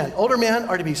older men. Older men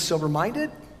are to be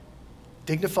sober-minded,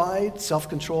 dignified,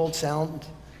 self-controlled, sound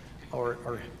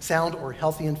or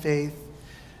healthy in faith,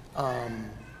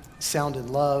 sound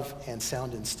in love, and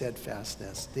sound in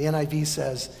steadfastness. The NIV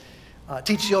says,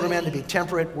 teach the older men to be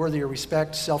temperate, worthy of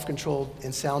respect, self-controlled,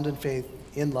 and sound in faith,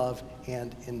 in love,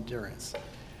 and endurance.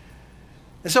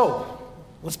 And so,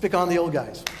 let's pick on the old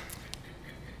guys.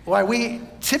 Why we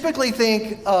typically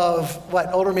think of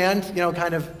older men,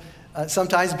 kind of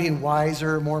sometimes being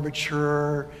wiser, more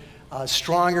mature,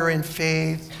 stronger in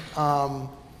faith.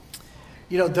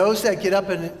 Those that get up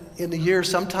in the years,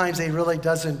 sometimes they really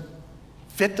doesn't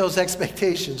fit those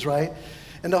expectations, right?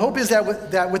 And the hope is that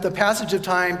with the passage of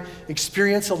time,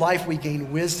 experience of life, we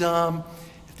gain wisdom.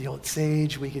 At the old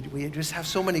age, we just have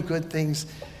so many good things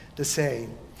to say.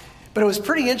 But it was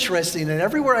pretty interesting, and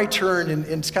everywhere I turned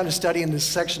in kind of studying this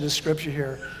section of scripture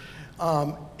here,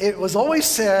 it was always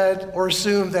said or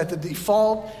assumed that the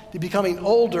default to becoming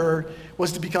older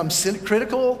was to become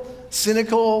critical,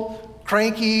 cynical,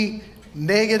 cranky,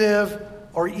 negative,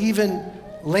 or even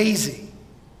lazy.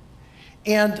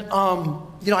 And,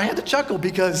 I had to chuckle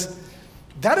because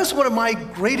that is one of my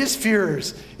greatest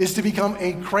fears, is to become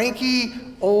a cranky,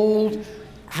 old,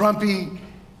 grumpy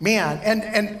man.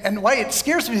 And why it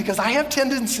scares me, because I have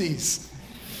tendencies.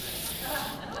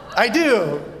 I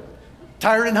do.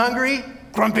 Tired and hungry,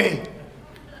 grumpy.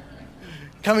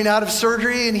 Coming out of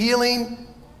surgery and healing,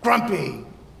 grumpy.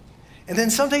 And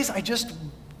then some days I just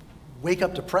wake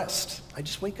up depressed. I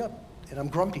just wake up and I'm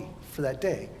grumpy for that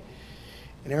day.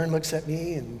 And Aaron looks at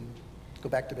me and go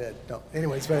back to bed. No,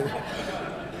 anyways, but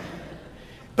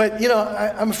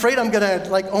I'm afraid I'm gonna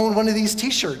own one of these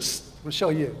t-shirts. We'll show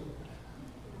you.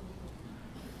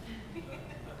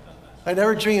 I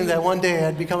never dreamed that one day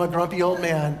I'd become a grumpy old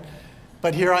man,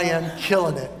 but here I am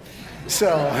killing it.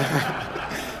 So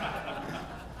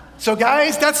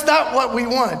guys, that's not what we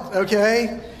want,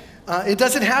 okay? It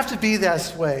doesn't have to be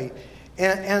this way.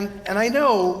 And I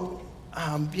know,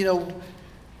 I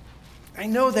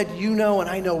know that and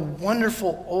I know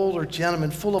wonderful older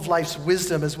gentlemen full of life's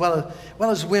wisdom as well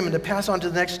as women to pass on to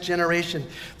the next generation.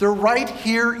 They're right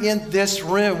here in this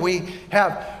room. We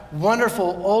have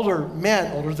wonderful older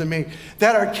men, older than me,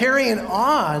 that are carrying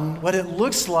on what it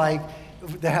looks like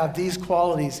to have these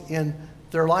qualities in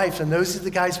their life. And those are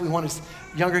the guys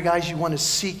younger guys you want to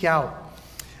seek out.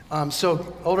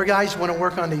 So older guys, you want to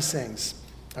work on these things,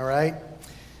 all right?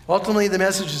 Ultimately, the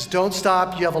message is don't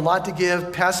stop. You have a lot to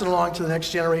give. Pass it along to the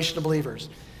next generation of believers.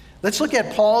 Let's look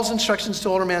at Paul's instructions to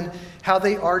older men, how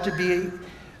they are to be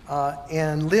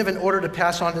and live in order to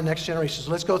pass on to the next generation.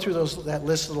 So let's go through that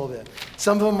list a little bit.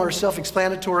 Some of them are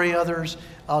self-explanatory. Others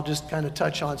I'll just kind of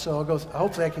touch on. So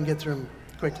hopefully I can get through them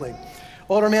quickly.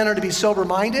 Older men are to be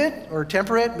sober-minded or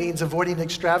temperate, means avoiding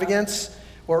extravagance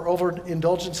or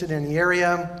overindulgence in any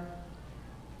area.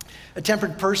 A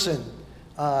temperate person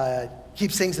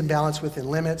keeps things in balance within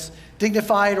limits.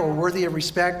 Dignified or worthy of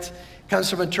respect Comes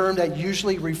from a term that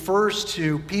usually refers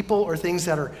to people or things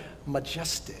that are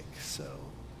majestic. So,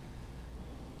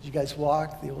 you guys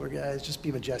walk, the older guys, just be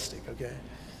majestic, okay?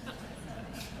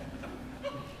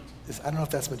 I don't know if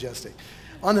that's majestic.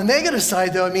 On the negative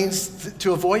side, though, it means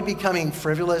to avoid becoming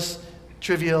frivolous,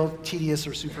 trivial, tedious,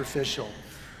 or superficial.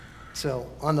 So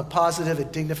on the positive, a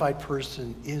dignified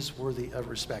person is worthy of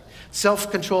respect.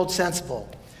 Self-controlled, sensible.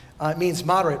 It means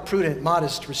moderate, prudent,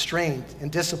 modest, restrained,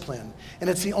 and disciplined. And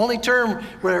it's the only term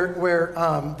where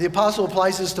the apostle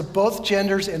applies this to both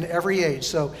genders and every age.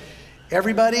 So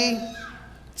everybody,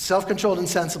 self-controlled and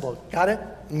sensible. Got it?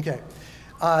 Okay.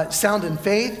 Sound in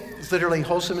faith is literally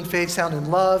wholesome in faith. Sound in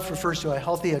love refers to a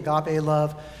healthy agape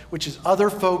love, which is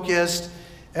other-focused,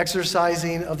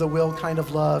 exercising of the will kind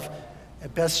of love,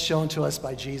 best shown to us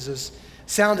by Jesus.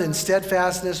 Sound in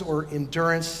steadfastness or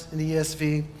endurance in the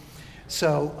ESV.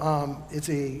 So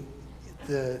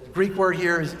the Greek word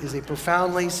here is a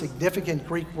profoundly significant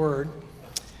Greek word,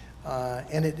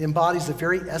 and it embodies the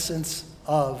very essence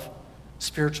of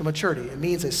spiritual maturity. It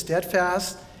means a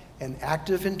steadfast and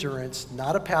active endurance,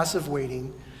 not a passive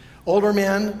waiting. Older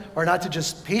men are not to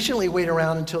just patiently wait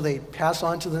around until they pass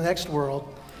on to the next world.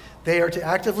 They are to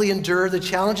actively endure the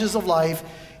challenges of life,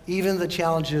 even the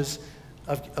challenges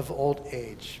of old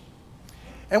age.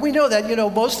 And we know that,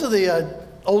 most of the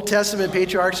Old Testament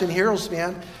patriarchs and heroes,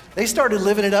 man, they started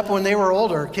living it up when they were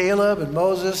older. Caleb and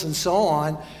Moses and so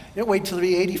on. They didn't wait till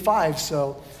they were 85,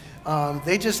 so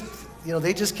they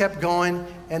just kept going,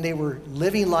 and they were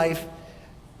living life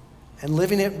and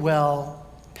living it well,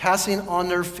 passing on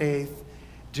their faith,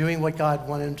 doing what God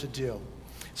wanted them to do.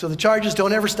 So the charges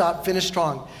don't ever stop, finish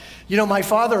strong. My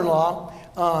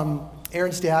father-in-law,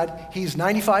 Aaron's dad, he's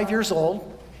 95 years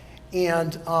old,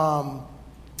 and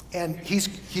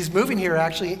he's moving here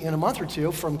actually in a month or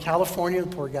two from California,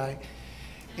 the poor guy.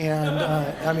 And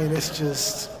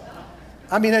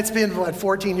it's been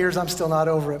 14 years, I'm still not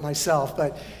over it myself.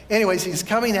 But anyways, he's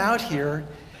coming out here.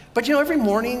 But every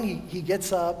morning he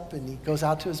gets up and he goes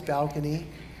out to his balcony,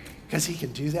 because he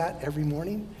can do that every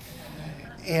morning,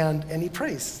 and he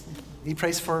prays. He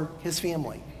prays for his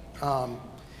family.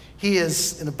 He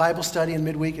is in a Bible study in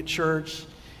midweek at church.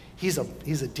 He's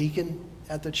a deacon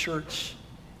at the church.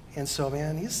 And so,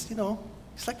 man, he's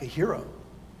like a hero.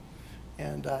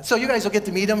 And so you guys will get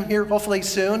to meet him here hopefully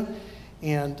soon.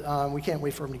 And we can't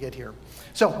wait for him to get here.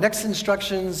 So next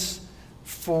instructions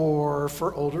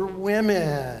for older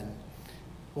women.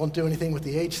 Won't do anything with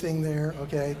the age thing there,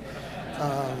 okay?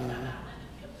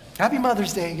 Happy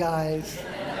Mother's Day, guys.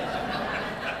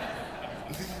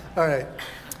 All right.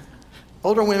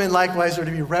 Older women likewise are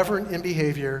to be reverent in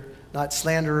behavior, not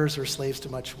slanderers or slaves to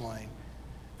much wine.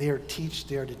 They are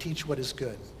to teach what is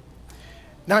good.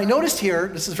 Now I noticed here,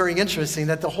 this is very interesting,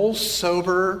 that the whole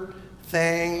sober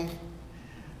thing,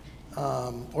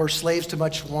 or slaves to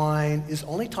much wine, is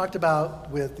only talked about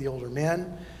with the older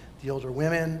men, the older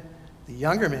women, the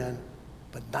younger men,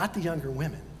 but not the younger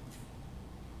women.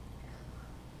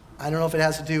 I don't know if it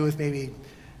has to do with maybe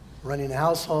running a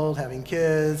household, having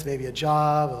kids, maybe a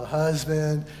job, a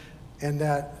husband, and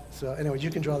that. So anyway,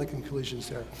 you can draw the conclusions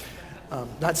there.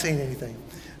 Not saying anything.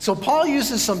 So Paul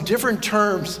uses some different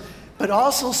terms, but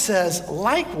also says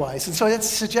likewise. And so it's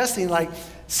suggesting like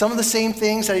some of the same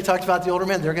things that he talked about the older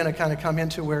men, they're going to kind of come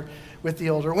into with the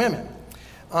older women.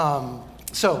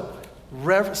 So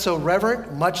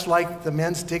reverent, much like the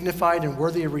men's dignified and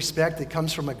worthy of respect, it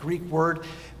comes from a Greek word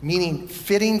meaning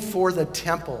fitting for the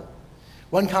temple.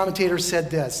 One commentator said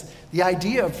this: the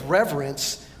idea of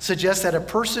reverence suggests that a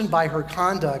person by her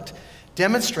conduct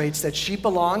demonstrates that she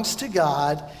belongs to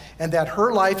God and that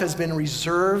her life has been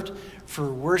reserved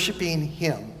for worshiping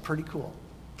Him. Pretty cool.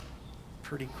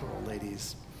 Pretty cool,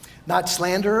 ladies. Not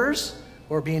slanderers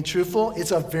or being truthful.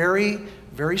 It's a very,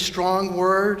 very strong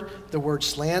word. The word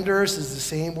slanderers is the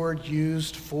same word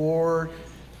used for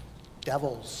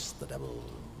devils, the devil,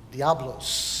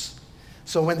 diablos.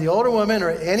 So when the older woman or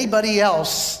anybody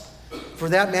else, for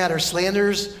that matter,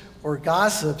 slanders or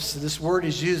gossips, this word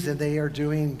is used and they are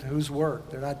doing whose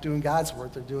work? They're not doing God's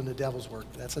work, they're doing the devil's work.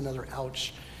 That's another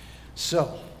ouch.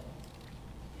 So,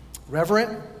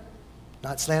 reverent,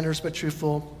 not slanderous but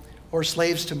truthful, or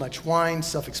slaves to much wine,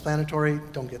 self-explanatory,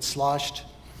 don't get sloshed.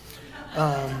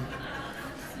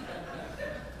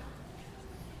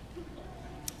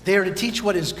 They are to teach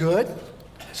what is good.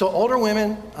 So older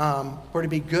women were to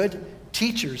be good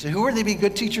teachers. And who are they to be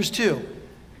good teachers to?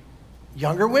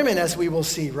 Younger women, as we will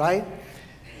see, right?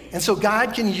 And so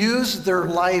God can use their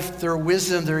life, their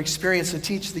wisdom, their experience to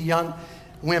teach the young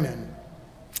women.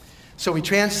 So we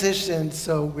transitioned,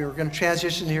 so we were going to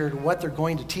transition here to what they're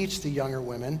going to teach the younger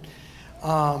women.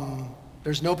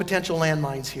 There's no potential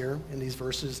landmines here in these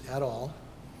verses at all.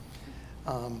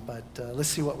 But let's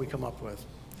see what we come up with.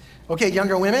 Okay,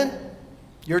 younger women,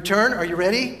 your turn. Are you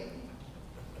ready?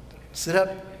 Sit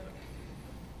up.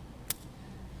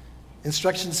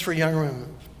 Instructions for younger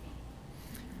women.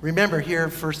 Remember here,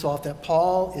 first off, that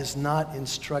Paul is not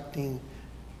instructing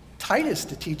Titus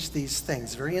to teach these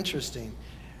things. Very interesting.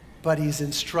 But he's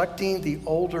instructing the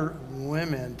older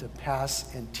women to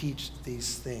pass and teach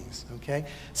these things, okay?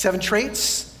 7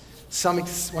 traits, some,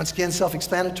 once again,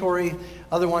 self-explanatory.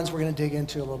 Other ones we're going to dig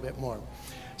into a little bit more.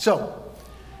 So,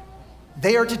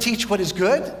 they are to teach what is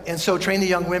good, and so train the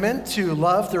young women to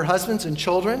love their husbands and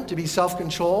children, to be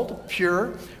self-controlled,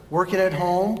 pure, working at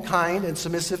home, kind, and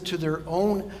submissive to their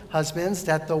own husbands,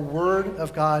 that the word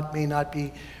of God may not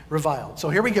be reviled. So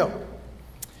here we go.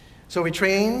 So we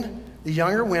train the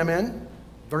younger women,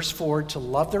 verse 4, to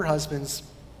love their husbands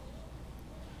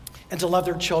and to love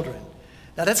their children.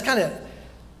 Now that's kind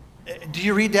of, do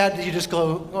you read that? Do you just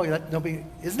go, oh, nobody,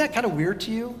 isn't that kind of weird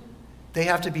to you? They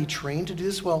have to be trained to do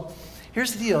this? Well,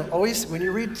 here's the deal. Always, when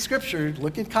you read scripture,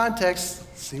 look in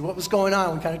context, see what was going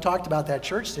on. We kind of talked about that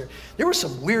church there. There was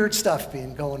some weird stuff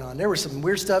going on. There was some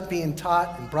weird stuff being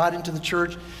taught and brought into the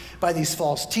church by these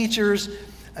false teachers.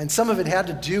 And some of it had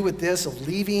to do with this of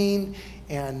leaving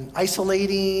and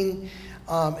isolating.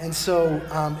 And so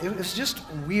it was just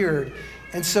weird.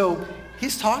 And so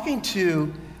he's talking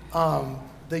to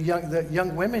the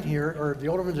young women here, or the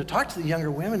older women to talk to the younger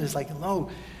women is like, no,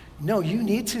 you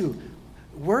need to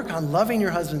work on loving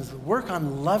your husbands, work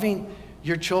on loving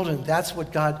your children. That's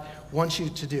what God wants you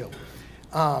to do.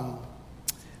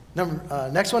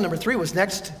 Next one, number 3, was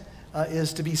next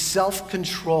is to be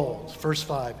self-controlled, verse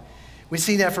 5. We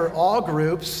see that for all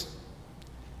groups,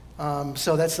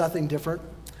 so that's nothing different.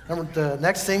 The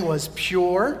next thing was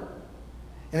pure,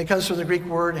 and it comes from the Greek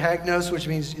word hagnos, which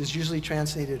means is usually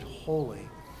translated holy.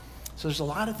 So there's a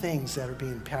lot of things that are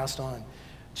being passed on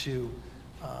to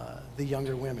the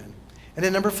younger women. And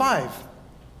then number 5,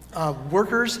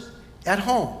 workers at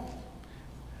home.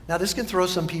 Now this can throw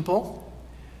some people.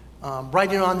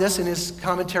 Writing on this in his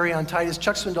commentary on Titus,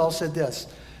 Chuck Swindoll said this: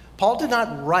 Paul did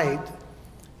not write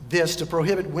this to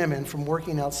prohibit women from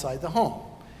working outside the home.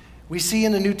 We see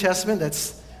in the New Testament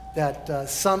that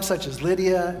some, such as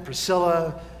Lydia and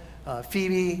Priscilla,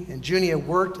 Phoebe and Junia,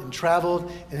 worked and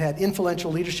traveled and had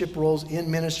influential leadership roles in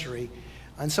ministry.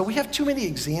 And so we have too many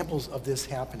examples of this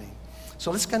happening. So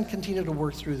let's continue to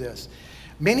work through this.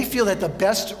 Many feel that the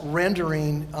best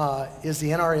rendering is the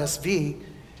NRSV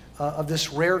of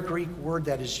this rare Greek word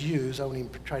that is used. I won't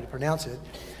even try to pronounce it.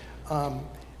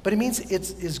 But it means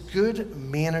it's good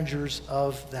managers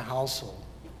of the household.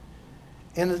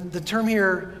 And the term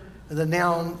here, the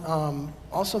noun,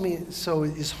 also means, so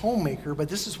is homemaker, but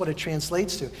this is what it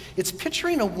translates to. It's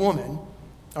picturing a woman,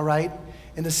 all right,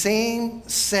 in the same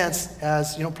sense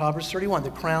as, Proverbs 31,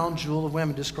 the crown jewel of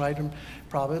women described in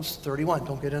Proverbs 31.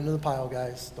 Don't get into the pile,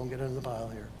 guys. Don't get into the pile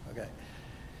here, okay?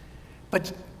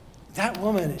 But that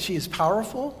woman, she is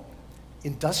powerful,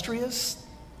 industrious,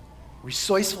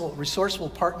 resourceful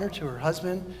partner to her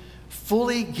husband,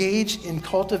 fully engaged in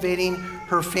cultivating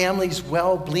her family's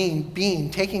well-being,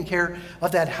 taking care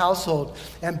of that household,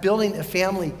 and building a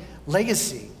family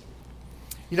legacy.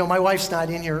 My wife's not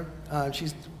in here.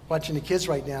 She's watching the kids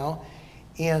right now,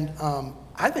 and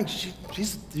I think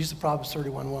she's the Proverbs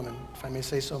 31 woman, if I may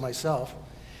say so myself.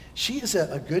 She is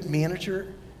a good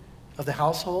manager of the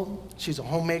household. She's a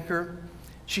homemaker.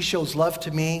 She shows love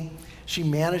to me. She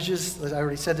manages, as I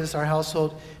already said this, our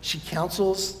household. She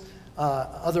counsels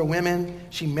other women.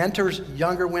 She mentors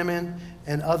younger women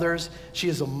and others. She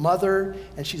is a mother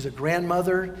and she's a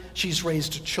grandmother. She's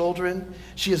raised children.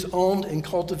 She has owned and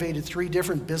cultivated 3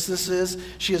 different businesses.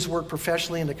 She has worked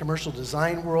professionally in the commercial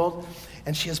design world,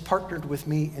 and she has partnered with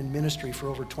me in ministry for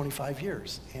over 25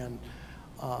 years. And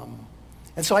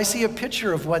so I see a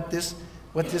picture of what this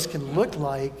can look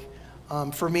like.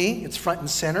 For me, it's front and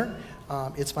center.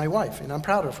 It's my wife, and I'm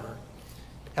proud of her.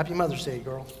 Happy Mother's Day,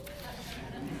 girl.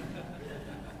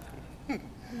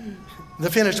 The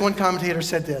Finish, one commentator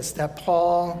said this, that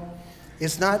Paul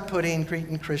is not putting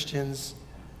Cretan Christians,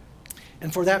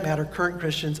 and for that matter, current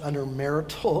Christians, under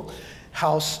marital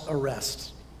house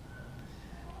arrest.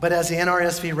 But as the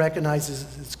NRSV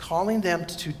recognizes, it's calling them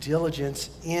to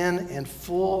diligence in and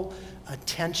full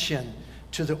attention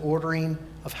to the ordering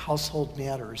of household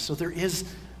matters. So there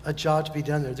is a job to be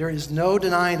done there. There is no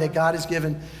denying that God has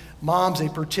given moms a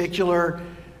particular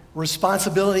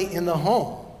responsibility in the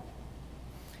home.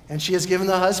 And she has given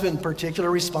the husband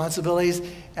particular responsibilities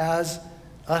as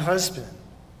a husband.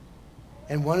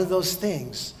 And one of those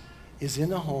things is in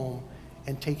the home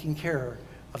and taking care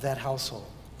of that household.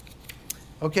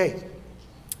 Okay,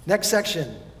 next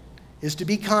section is to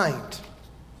be kind.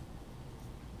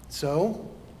 So,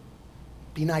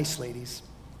 be nice, ladies.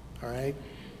 All right?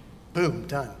 Boom,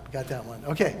 done. Got that one.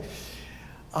 Okay.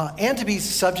 And to be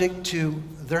subject to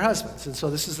their husbands. And so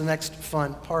this is the next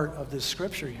fun part of this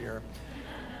scripture here.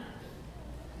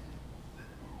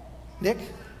 Nick?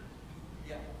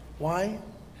 Yeah. Why?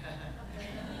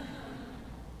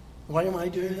 Why am I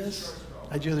doing this?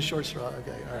 I do the short straw.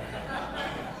 Okay, all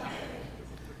right.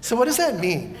 So what does that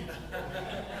mean?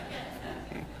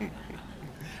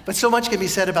 But so much can be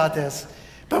said about this.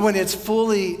 But when it's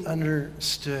fully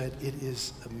understood, it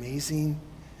is amazing.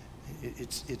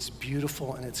 It's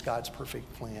beautiful, and it's God's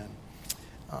perfect plan.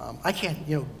 I can't,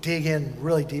 dig in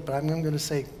really deep, but I'm going to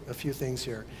say a few things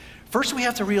here. First, we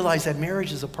have to realize that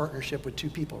marriage is a partnership with two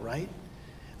people, right?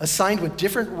 Assigned with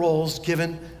different roles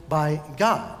given by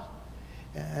God.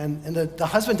 And the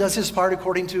husband does his part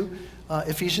according to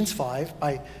Ephesians 5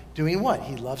 by doing what?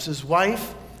 He loves his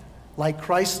wife like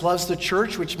Christ loves the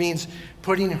church, which means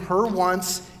putting her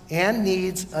wants and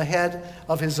needs ahead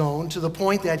of his own to the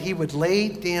point that he would lay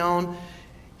down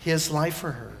his life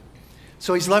for her.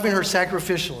 So he's loving her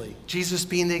sacrificially, Jesus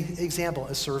being the example,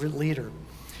 a servant leader.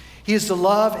 He is to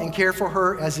love and care for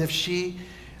her as if she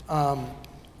were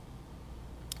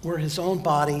his own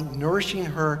body, nourishing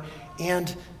her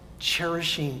and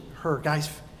cherishing her. Guys,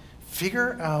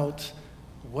 figure out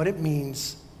what it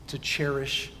means to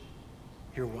cherish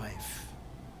your wife.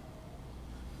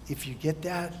 If you get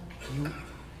that,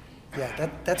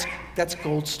 that's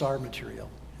gold star material,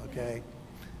 okay?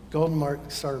 Gold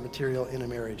star material in a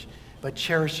marriage. But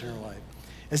cherishing your wife.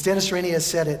 As Dennis Rainey has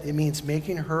said it means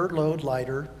making her load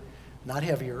lighter, not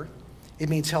heavier. It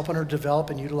means helping her develop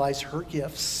and utilize her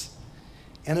gifts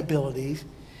and abilities.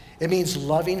 It means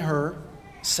loving her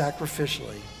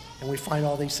sacrificially. And we find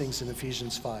all these things in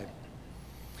Ephesians 5.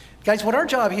 Guys, what our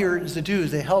job here is to do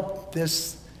is to help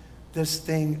this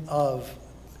thing of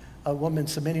a woman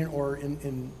submitting, or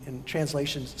in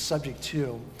translations, subject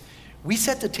to. We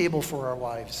set the table for our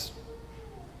wives.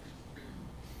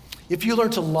 If you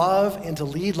learn to love and to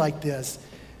lead like this,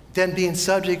 then being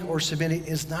subject or submitting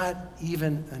is not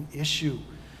even an issue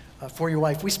for your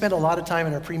wife. We spend a lot of time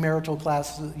in our premarital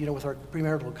classes, with our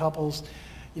premarital couples,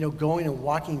 going and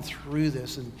walking through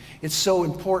this. And it's so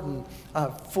important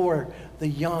for the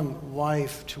young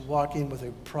wife to walk in with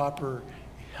a proper,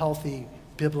 healthy,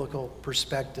 biblical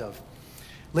perspective.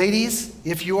 Ladies,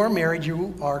 if you are married,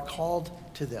 you are called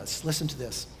to this. Listen to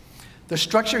this. The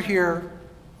structure here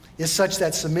is such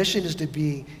that submission is to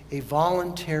be a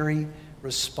voluntary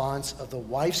response of the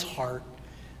wife's heart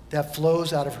that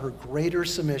flows out of her greater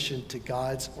submission to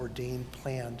God's ordained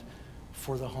plan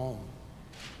for the home.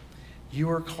 You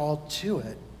are called to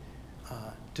it,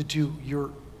 to do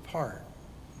your part.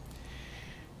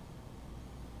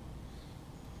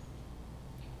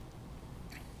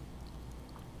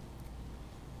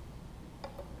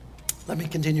 Let me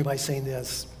continue by saying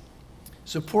this.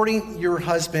 Supporting your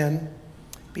husband,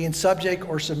 being subject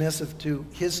or submissive to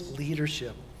his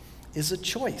leadership, is a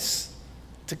choice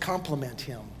to complement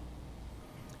him.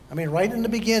 I mean, right in the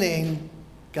beginning,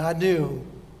 God knew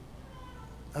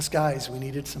us guys, we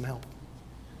needed some help.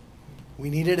 We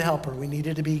needed a helper. We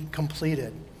needed to be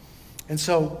completed. And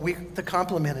so to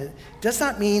complement it does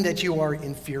not mean that you are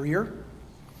inferior.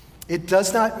 It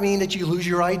does not mean that you lose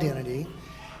your identity.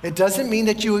 It doesn't mean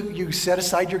that you set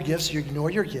aside your gifts, you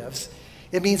ignore your gifts.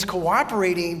 It means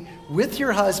cooperating with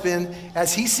your husband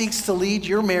as he seeks to lead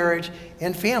your marriage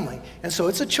and family. And so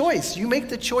it's a choice. You make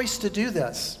the choice to do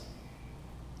this.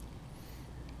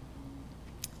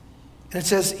 And it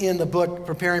says in the book,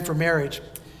 Preparing for Marriage,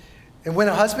 and when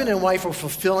a husband and wife are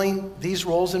fulfilling these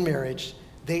roles in marriage,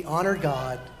 they honor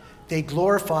God, they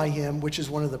glorify him, which is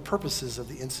one of the purposes of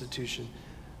the institution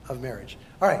of marriage.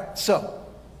 All right, so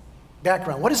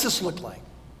background. What does this look like?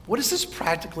 What does this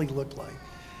practically look like?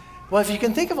 Well, if you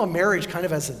can think of a marriage kind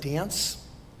of as a dance,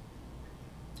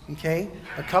 okay?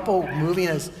 A couple moving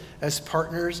as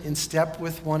partners in step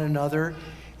with one another,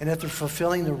 and if they're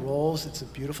fulfilling the roles, it's a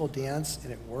beautiful dance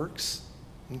and it works,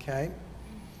 okay?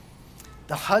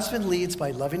 The husband leads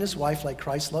by loving his wife like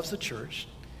Christ loves the church,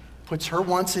 puts her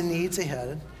wants and needs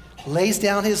ahead, lays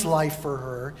down his life for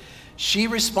her. She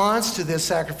responds to this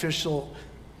sacrificial,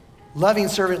 loving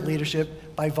servant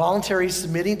leadership by voluntarily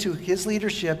submitting to his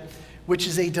leadership, which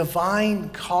is a divine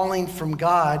calling from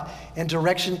God and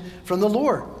direction from the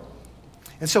Lord.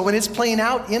 And so when it's playing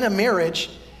out in a marriage,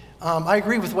 I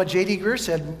agree with what J.D. Greer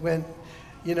said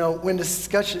when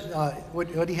discussion,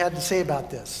 what he had to say about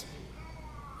this.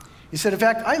 He said, in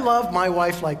fact, I love my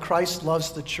wife like Christ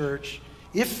loves the church.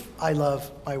 If I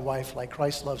love my wife like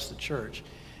Christ loves the church,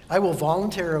 I will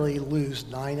voluntarily lose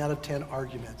 9 out of 10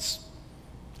 arguments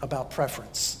about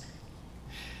preference,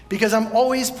 because I'm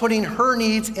always putting her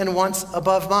needs and wants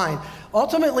above mine.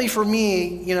 Ultimately, for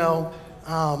me,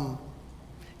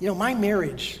 my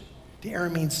marriage to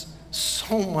Erin means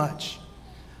so much.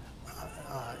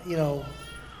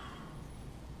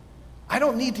 I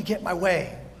don't need to get my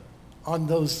way on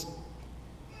those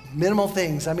minimal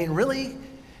things. I mean, really,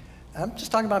 I'm just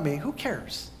talking about me. Who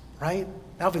cares, right?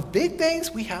 Now, with big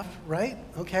things, we have, right?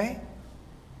 Okay?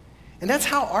 And that's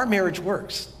how our marriage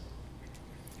works.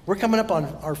 We're coming up on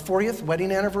our 40th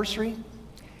wedding anniversary,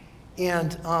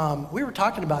 and we were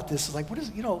talking about this. Like, what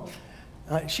is,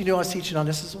 she knew I was teaching on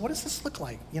this. I said, what does this look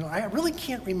like? I really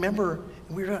can't remember,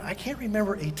 I can't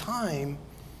remember a time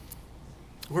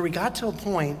where we got to a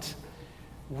point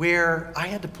where I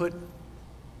had to put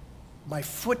my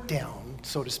foot down,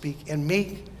 so to speak, and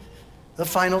make the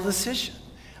final decision.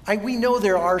 We know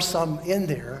there are some in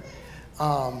there,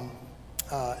 and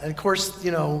of course,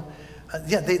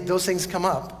 those things come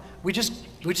up. We just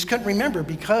couldn't remember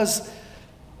because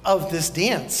of this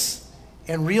dance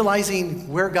and realizing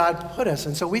where God put us.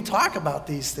 And so we talk about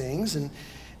these things, and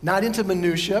not into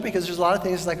minutia, because there's a lot of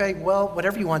things like, hey, well,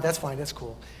 whatever you want, that's fine, that's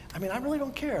cool. I mean, I really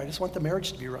don't care. I just want the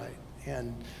marriage to be right.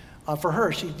 And for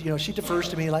her, she defers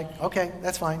to me like, okay,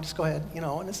 that's fine, just go ahead,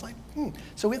 and it's like,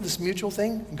 So we have this mutual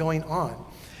thing going on.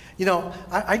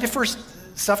 I defer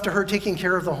stuff to her taking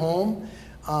care of the home,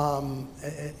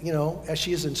 as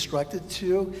she is instructed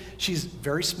to. She's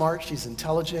very smart, she's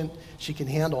intelligent, she can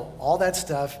handle all that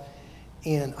stuff,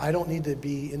 and I don't need to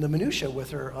be in the minutia with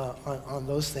her on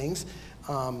those things.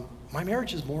 My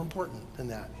marriage is more important than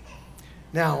that.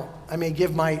 Now, I may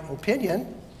give my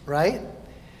opinion, right?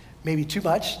 Maybe too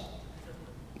much.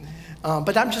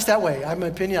 But I'm just that way. I'm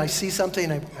an opinion. I see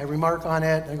something, I remark on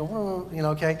it, and I go,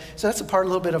 okay. So that's a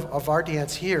little bit of our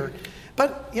dance here.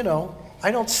 But, I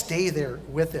don't stay there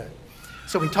with it.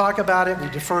 So we talk about it, we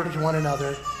defer to one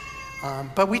another.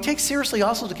 But we take seriously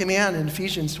also the command in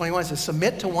Ephesians 21. It says,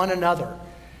 submit to one another.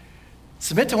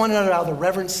 Submit to one another out of the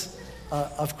reverence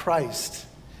of Christ.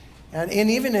 And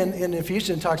even in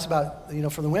Ephesians, it talks about,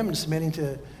 for the women, submitting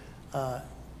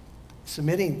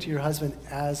to your husband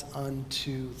as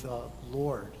unto the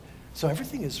Lord. So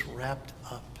everything is wrapped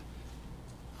up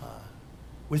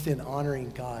within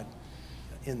honoring God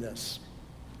in this.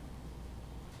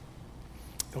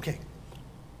 Okay.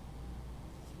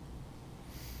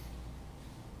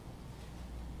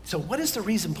 So what is the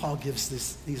reason Paul gives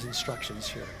these instructions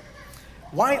here?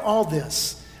 Why all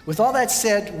this? With all that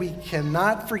said, we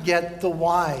cannot forget the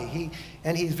why.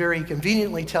 He very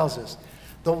conveniently tells us.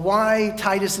 The why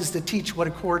Titus is to teach what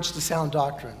accords to sound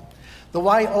doctrine. The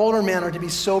why older men are to be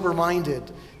sober-minded,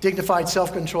 dignified,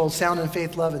 self-controlled, sound in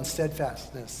faith, love, and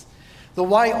steadfastness. The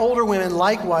why older women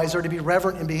likewise are to be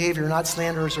reverent in behavior, not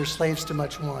slanderers or slaves to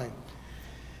much wine.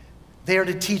 They are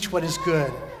to teach what is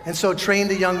good, and so train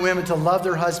the young women to love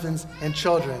their husbands and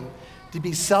children, to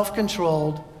be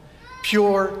self-controlled,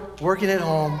 pure, working at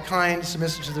home, kind,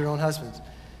 submissive to their own husbands.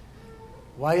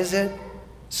 Why is it?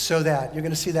 So that, you're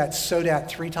going to see that so that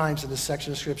 3 times in this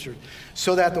section of Scripture,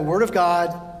 so that the Word of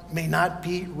God may not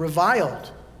be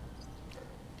reviled.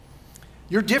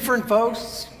 You're different,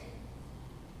 folks.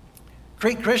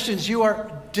 Great Christians, you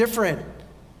are different.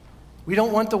 We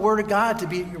don't want the Word of God to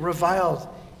be reviled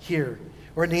here,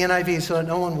 or in the NIV, so that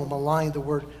no one will malign the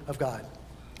Word of God.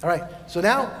 All right, so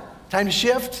now, time to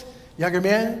shift. Younger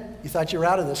men, you thought you were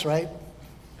out of this, right?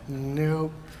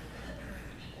 Nope.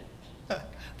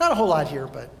 Not a whole lot here,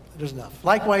 but there's enough.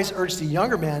 Likewise, urge the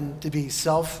younger men to be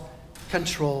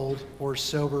self-controlled or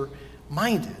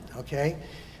sober-minded, okay?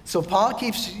 So Paul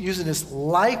keeps using this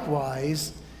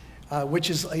likewise, which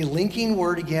is a linking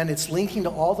word again. It's linking to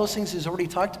all those things he's already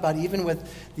talked about, even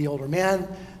with the older men,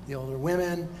 the older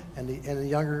women, and the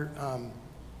younger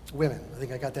women. I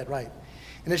think I got that right.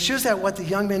 And it shows that what the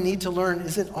young men need to learn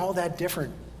isn't all that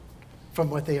different from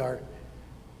what they are.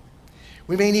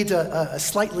 We may need a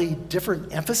slightly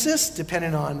different emphasis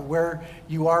depending on where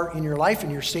you are in your life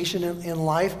and your station in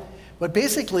life. But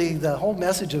basically, the whole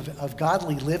message of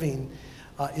godly living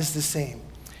is the same.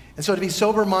 And so to be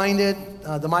sober-minded,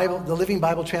 the Living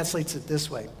Bible translates it this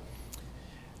way.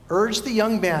 Urge the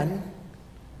young men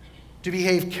to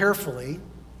behave carefully,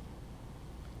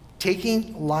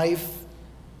 taking life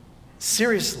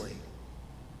seriously.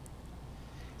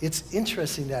 It's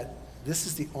interesting that this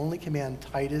is the only command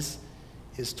Titus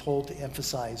is told to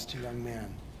emphasize to young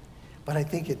men. But I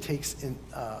think it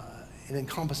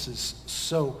encompasses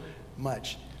so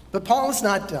much. But Paul is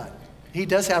not done. He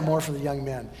does have more for the young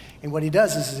men. And what he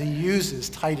does is he uses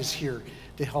Titus here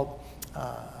to help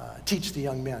teach the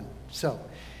young men. So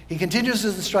He continues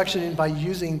his instruction by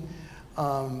using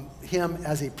him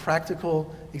as a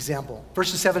practical example.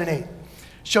 Verses 7 and 8.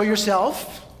 Show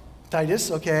yourself,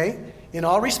 Titus, okay, in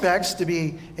all respects to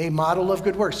be a model of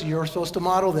good works. So you're supposed to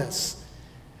model this.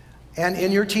 And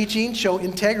in your teaching, show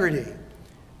integrity,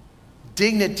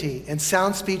 dignity, and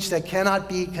sound speech that cannot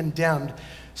be condemned,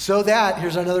 so that,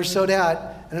 here's another so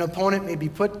that, an opponent may be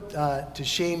put to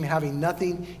shame, having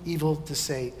nothing evil to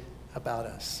say about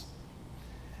us.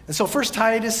 And so first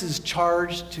Titus is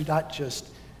charged to not just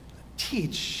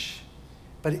teach,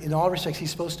 but in all respects,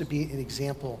 he's supposed to be an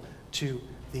example to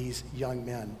these young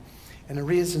men. And the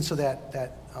reason so that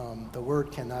the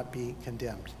word cannot be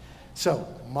condemned. So,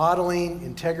 modeling,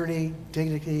 integrity,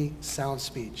 dignity, sound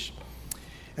speech.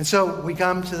 And so we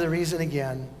come to the reason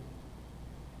again.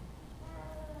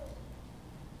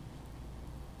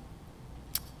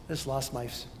 I just lost my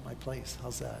place.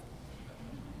 How's that?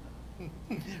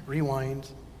 Rewind.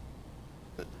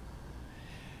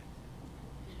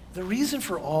 The reason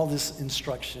for all this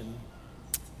instruction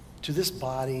to this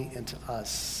body and to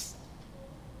us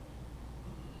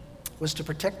was to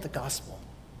protect the gospel.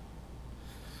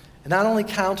 And not only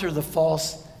counter the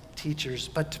false teachers,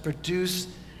 but to produce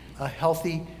a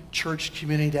healthy church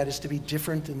community that is to be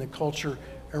different than the culture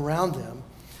around them,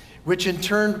 which in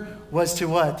turn was to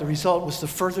what? The result was to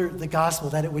further the gospel,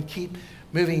 that it would keep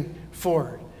moving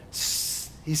forward.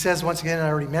 He says, once again, I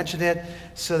already mentioned it,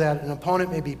 so that an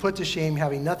opponent may be put to shame,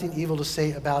 having nothing evil to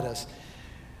say about us.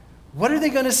 What are they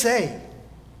going to say?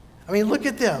 I mean, look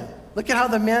at them. Look at how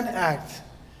the men act.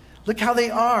 Look how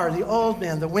they are, the old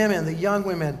men, the women, the young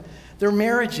women, their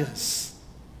marriages.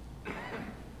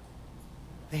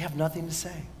 They have nothing to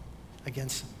say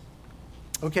against them.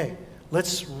 Okay,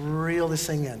 let's reel this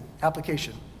thing in.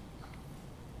 Application.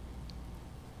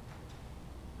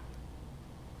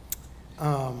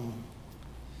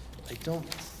 I don't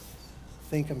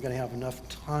think I'm going to have enough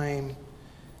time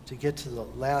to get to the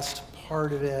last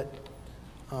part of it.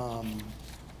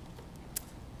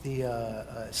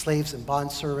 The slaves and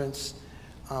bondservants.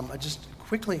 Just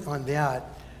quickly on that,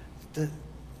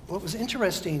 what was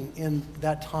interesting in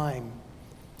that time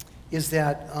is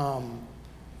that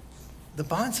the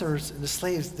bondservants and the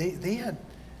slaves, they had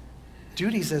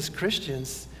duties as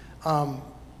Christians.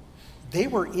 They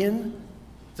were in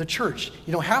the church.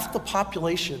 You know, half the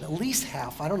population, at least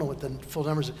half, I don't know what the full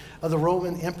numbers of the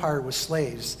Roman Empire was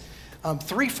slaves.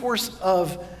 3/4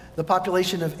 of the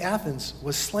population of Athens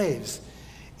was slaves.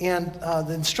 And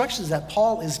the instructions that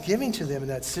Paul is giving to them in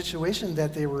that situation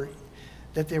that they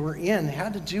were in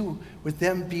had to do with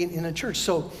them being in a church.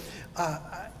 So,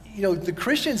 you know, the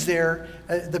Christians there,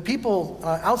 the people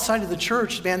outside of the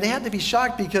church, man, they had to be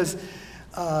shocked because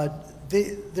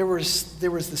there was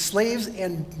the slaves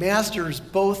and masters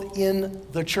both in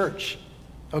the church,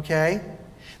 okay?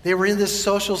 They were in this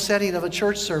social setting of a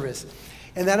church service.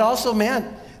 And that also meant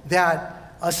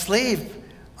that a slave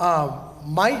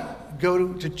might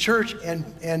go to church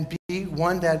and be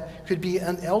one that could be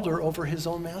an elder over his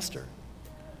own master.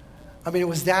 I mean, it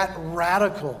was that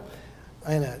radical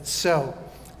in it. So,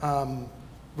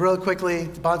 real quickly,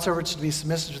 the bondservants to be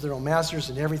submissive to their own masters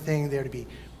and everything. They're to be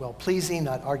well-pleasing,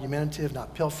 not argumentative,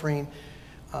 not pilfering,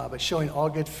 but showing all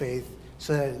good faith,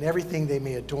 so that in everything they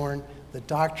may adorn the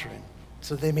doctrine.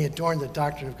 So they may adorn the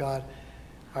doctrine of God,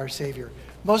 our Savior.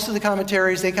 Most of the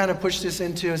commentaries, they kind of push this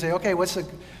into and say, okay,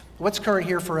 what's current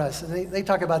here for us? And they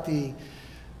talk about the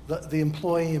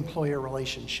employee-employer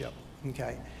relationship,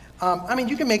 okay? I mean,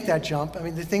 you can make that jump. I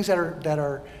mean, the things that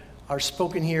are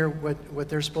spoken here, what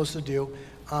they're supposed to do,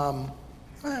 I'm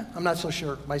not so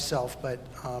sure myself,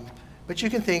 but you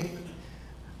can think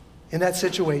in that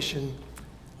situation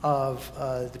of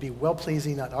to be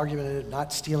well-pleasing, not argumentative,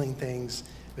 not stealing things,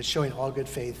 but showing all good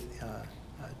faith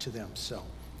to them. So,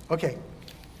 okay.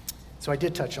 So I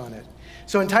did touch on it.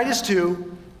 So in Titus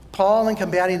 2, Paul, in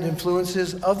combating the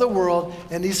influences of the world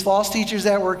and these false teachers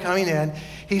that were coming in,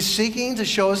 he's seeking to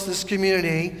show us this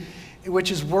community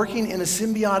which is working in a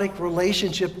symbiotic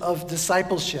relationship of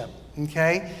discipleship,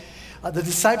 okay? The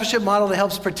discipleship model that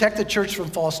helps protect the church from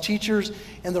false teachers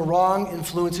and the wrong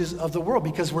influences of the world,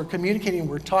 because we're communicating,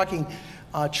 we're talking,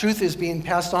 truth is being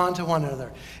passed on to one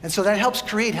another. And so that helps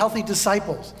create healthy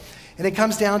disciples. And it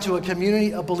comes down to a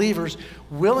community of believers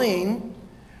willing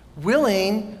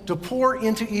to pour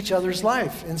into each other's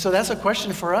life. And so that's a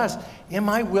question for us. Am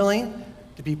I willing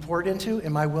to be poured into?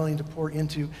 Am I willing to pour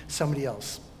into somebody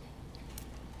else?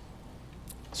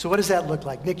 So what does that look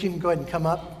like? Nick, you can go ahead and come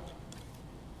up.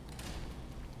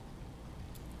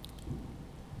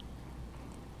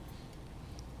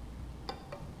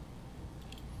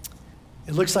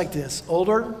 It looks like this: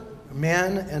 older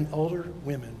men and older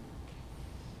women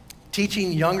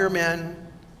teaching younger men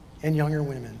and younger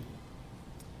women.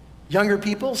 Younger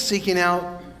people seeking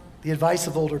out the advice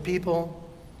of older people,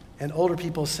 and older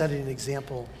people setting an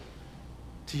example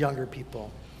to younger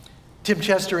people. Tim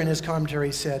Chester in his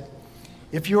commentary said,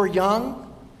 if you are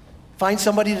young, find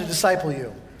somebody to disciple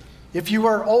you. If you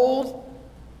are old,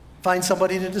 find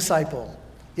somebody to disciple.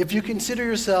 If you consider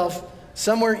yourself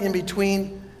somewhere in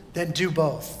between, then do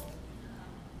both.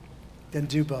 Then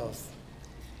do both.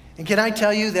 And can I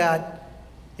tell you that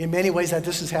in many ways that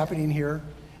this is happening here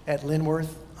at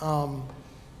Linworth?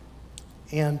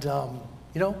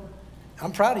 You know,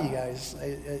 I'm proud of you guys,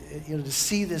 you know, to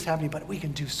see this happening, but we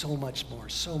can do so much more,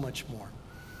 so much more.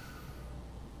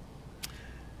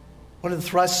 One of the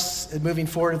thrusts in moving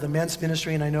forward of the men's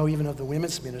ministry, and I know even of the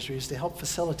women's ministry, is to help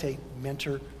facilitate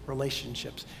mentor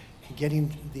relationships and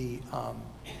getting the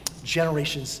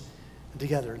generations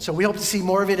together. And so we hope to see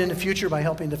more of it in the future by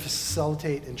helping to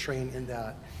facilitate and train in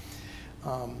that.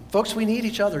 Folks, we need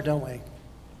each other, don't we?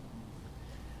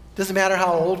 Doesn't matter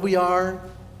how old we are.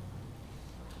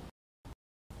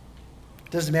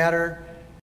 Doesn't matter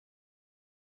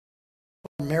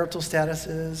what our marital status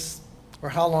is or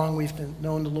how long we've been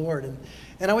known the Lord.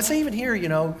 And I would say even here, you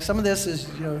know, some of this is,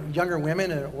 you know, younger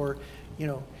women or, you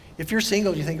know, if you're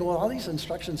single, you think, well, all these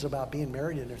instructions about being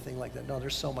married and everything like that. No,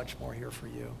 there's so much more here for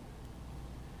you.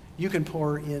 You can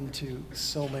pour into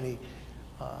so many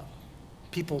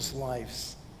people's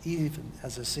lives, even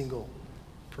as a single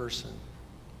person.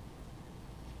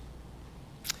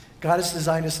 God has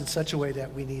designed us in such a way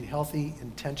that we need healthy,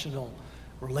 intentional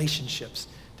relationships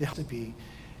to be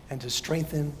and to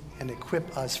strengthen and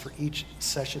equip us for each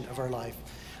session of our life.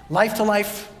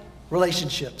 Life-to-life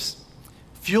relationships,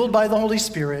 fueled by the Holy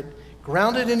Spirit,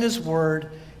 grounded in His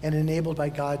Word, and enabled by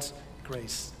God's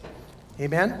grace.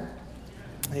 Amen?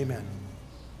 Amen.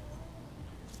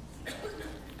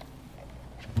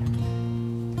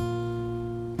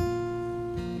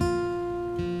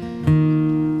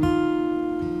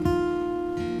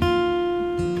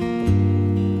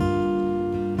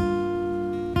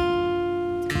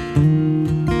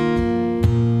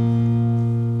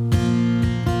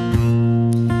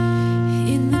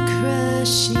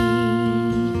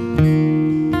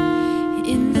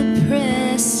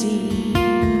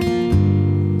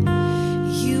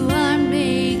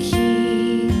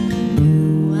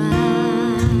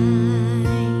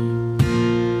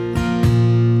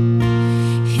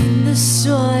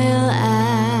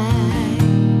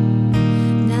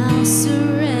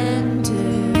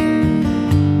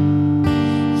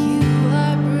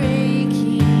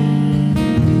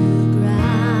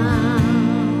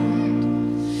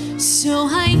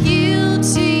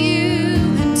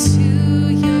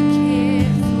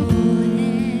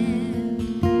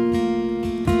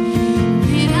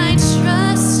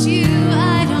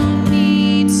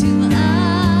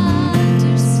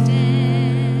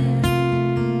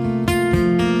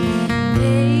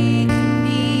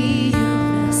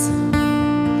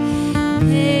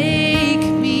 Make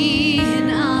me an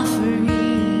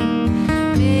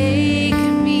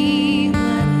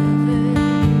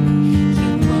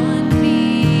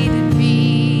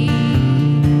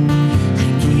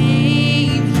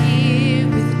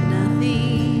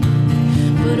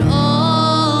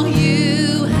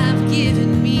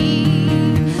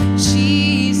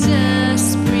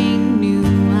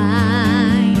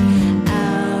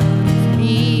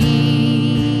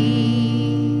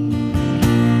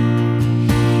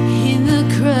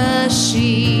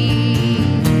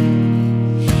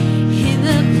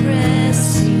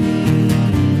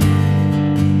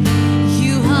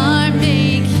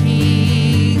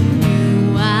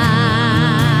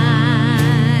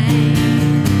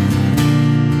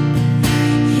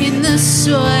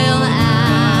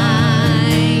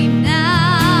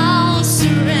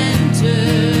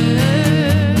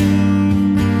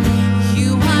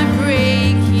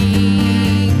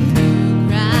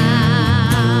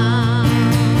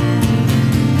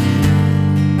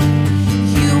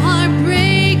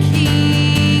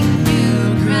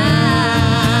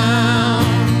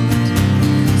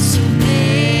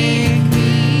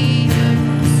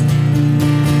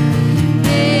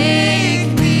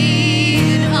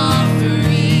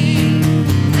offering.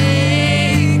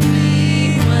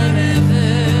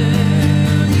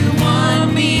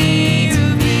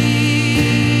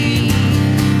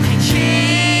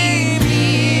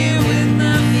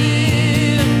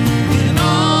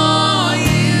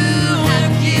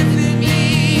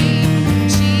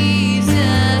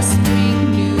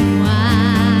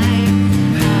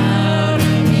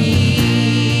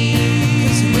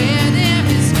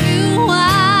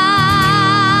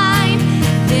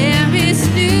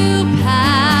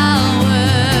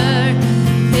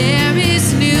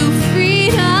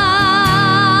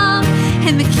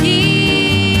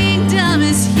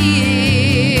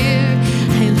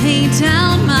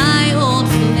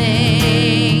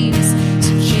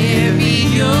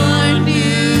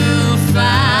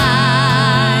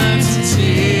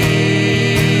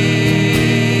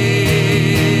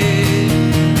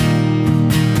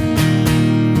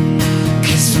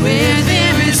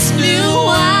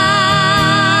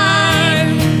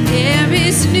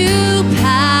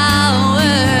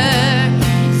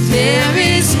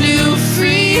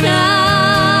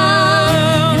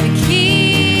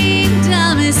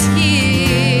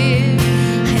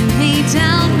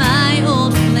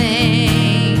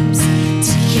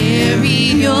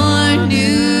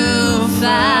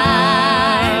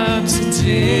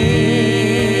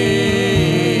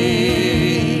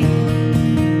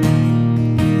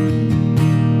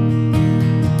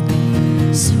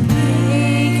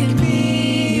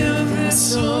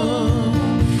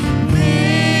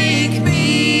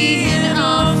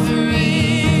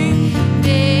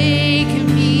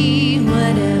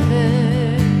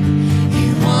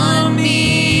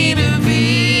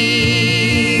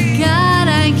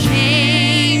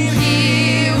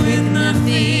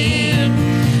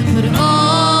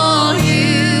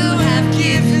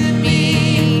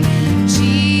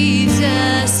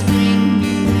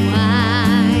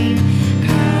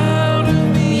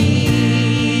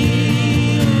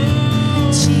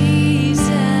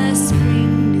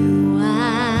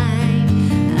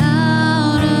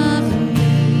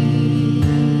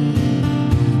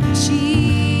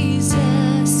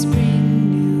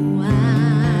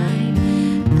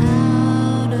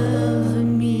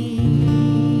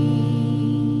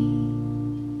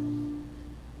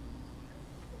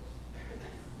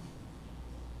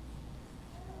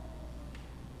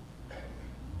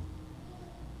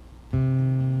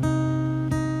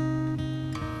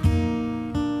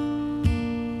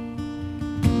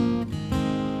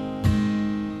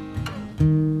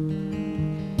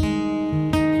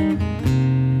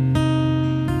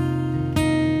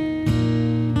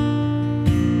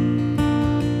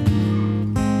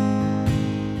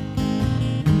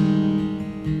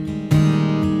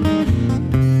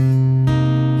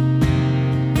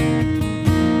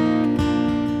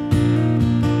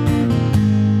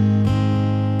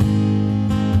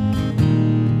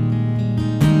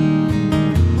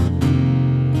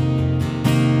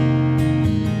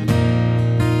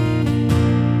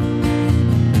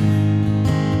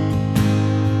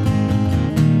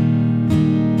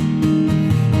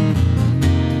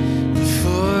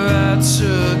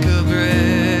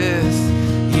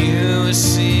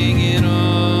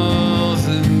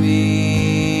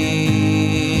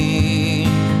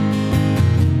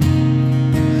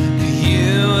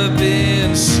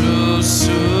 been so,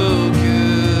 so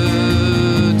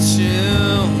good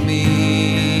to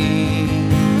me.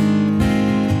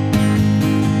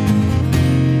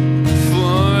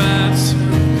 Before I took a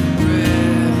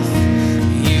breath,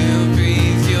 you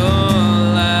breathed your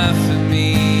life in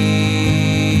me.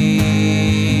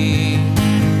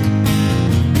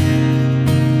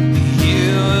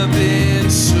 You have been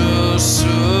so, so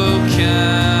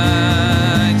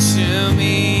kind to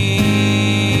me.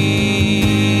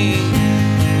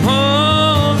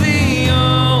 Oh, the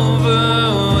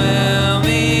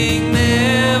overwhelming,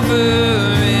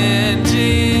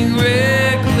 never-ending,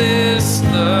 reckless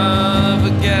love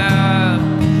of God.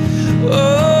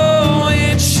 Oh,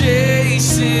 it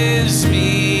chases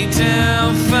me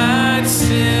down, fights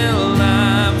till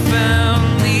I'm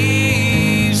found,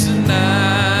 leaves the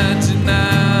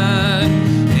 99,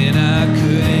 and I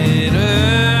couldn't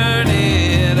earn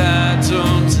it, I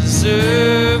don't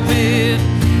deserve it,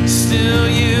 still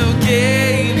you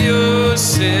gave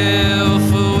yourself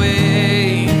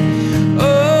away.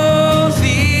 Oh,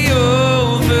 the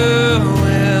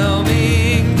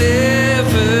overwhelming,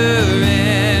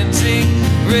 never-ending,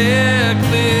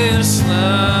 reckless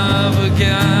love of God.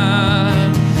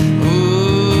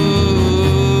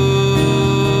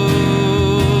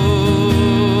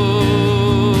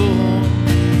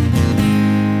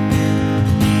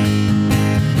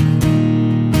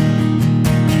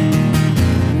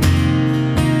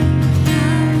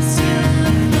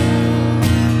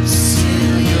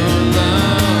 Still your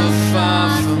love far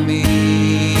from me.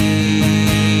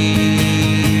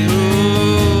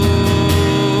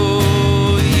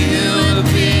 Oh, you have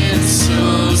been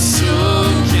so, so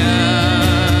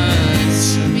kind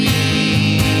to me.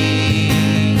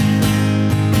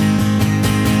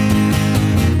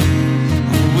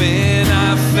 When I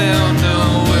felt no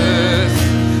worth,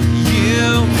 you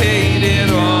paid it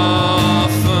all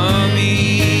for me.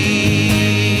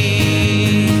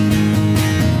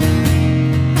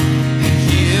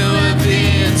 You have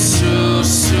been so,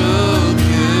 so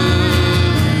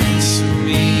good to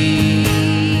me.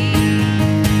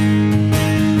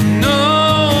 No,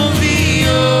 the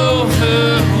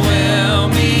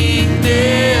overwhelming,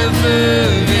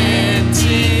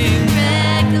 never-ending,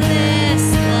 Reckless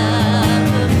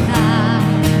love of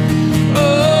God.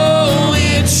 oh,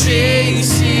 it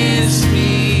chases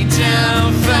me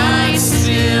down, fights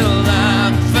till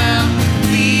I'm found,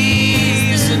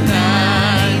 leaves the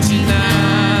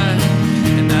 99,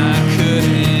 and I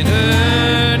couldn't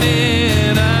earn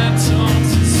it, I don't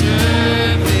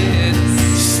deserve it,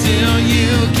 still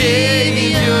you gave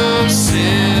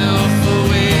yourself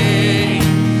away.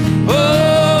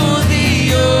 Oh, the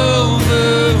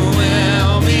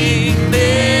overwhelming,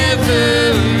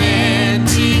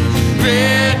 never-ending,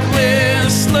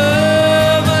 reckless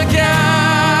love of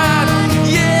God.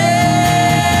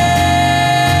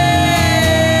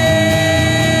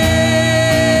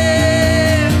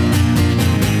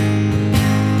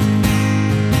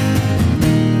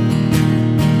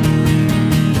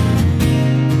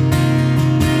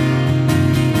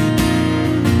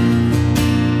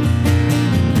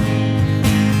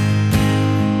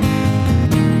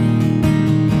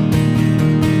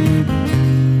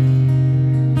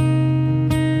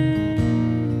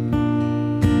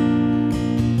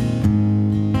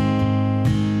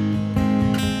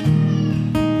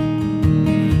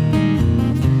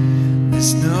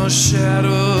 There's no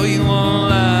shadow you won't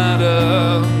light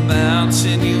up,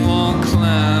 mountain you won't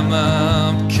climb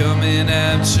up, coming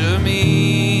after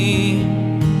me.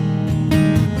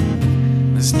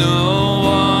 There's no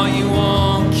wall you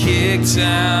won't kick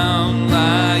down,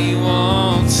 lie you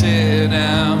won't tear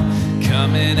down,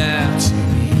 coming after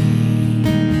me.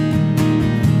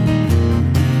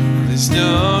 There's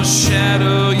no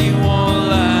shadow you won't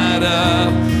light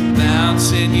up,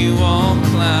 mountain you won't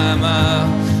climb up,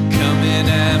 coming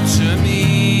after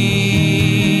me.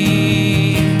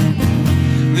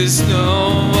 There's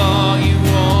no wall you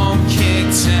won't kick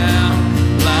down,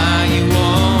 lie you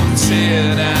won't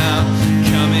tear down,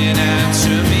 coming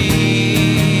after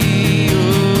me.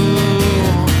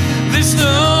 Oh, there's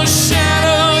no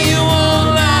shadow you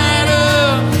won't light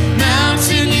up,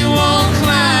 mountain you won't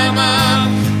climb up,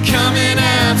 coming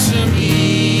after me.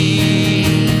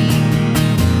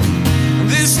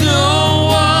 There's no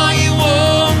wall you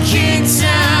won't kick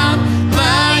down,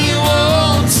 lie you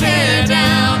won't tear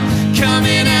down,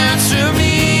 coming after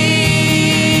me.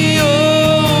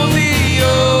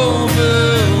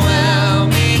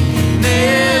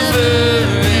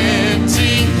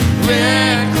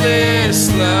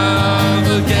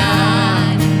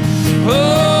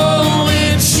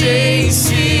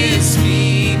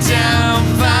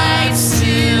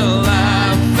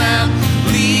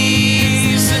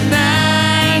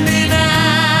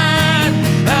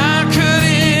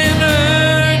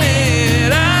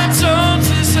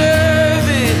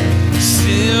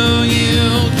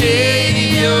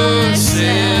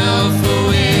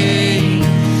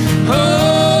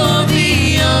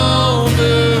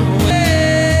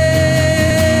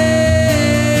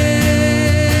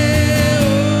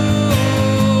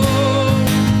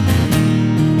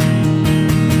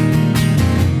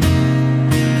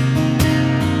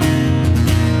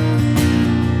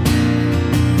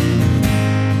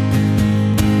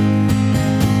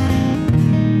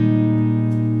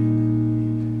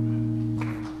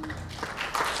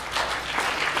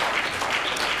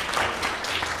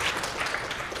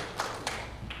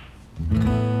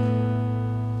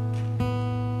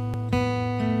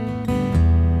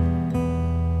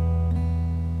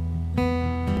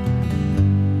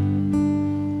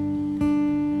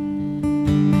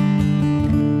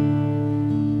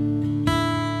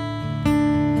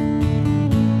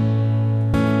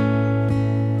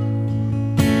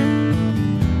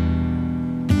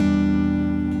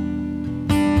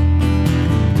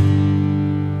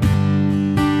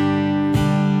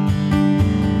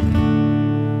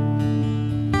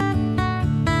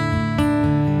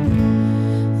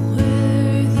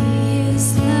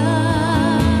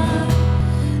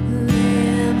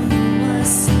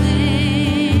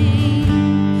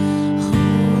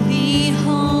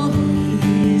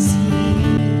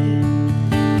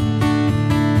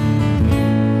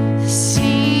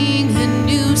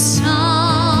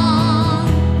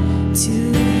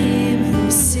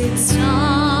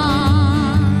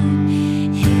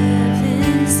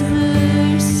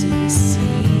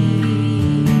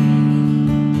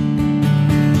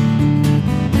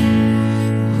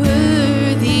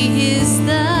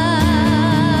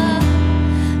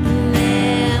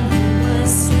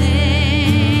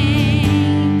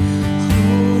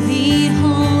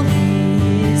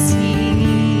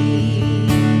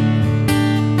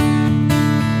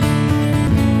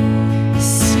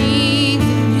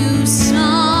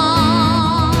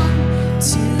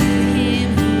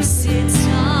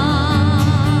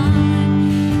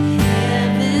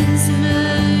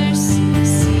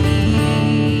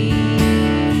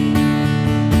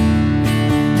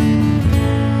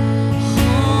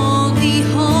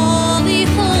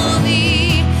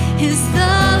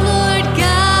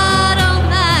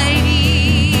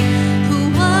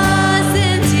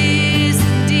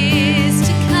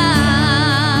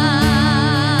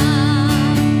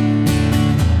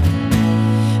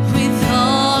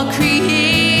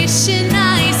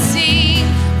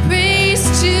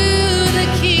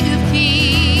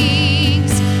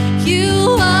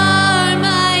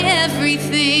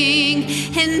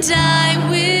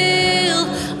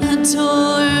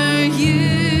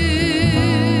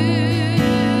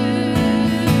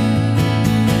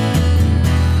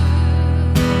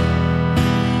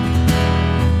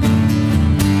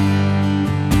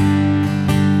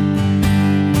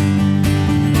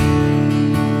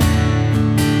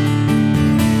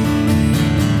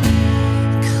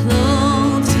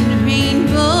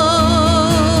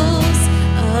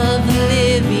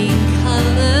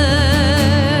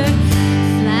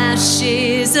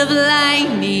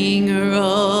 lightning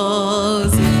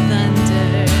rolls with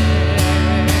thunder.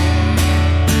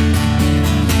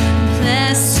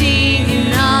 Blessing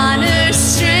and honor,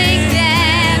 strength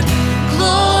and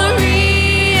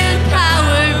glory and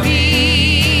power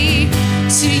be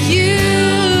to you,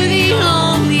 the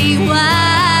only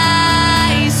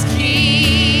wise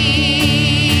King.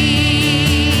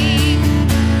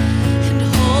 And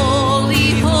holy,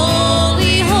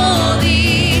 holy,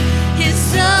 holy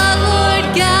is the Lord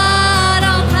God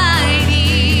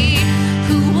Almighty,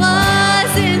 who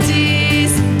was and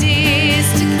is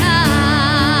to come.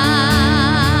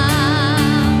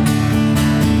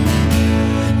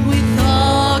 With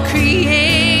all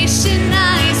creation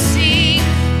I sing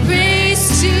praise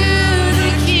to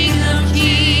the King of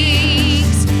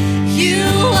Kings. You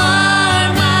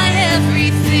are my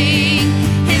everything,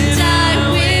 and I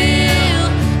will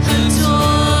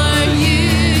adore you.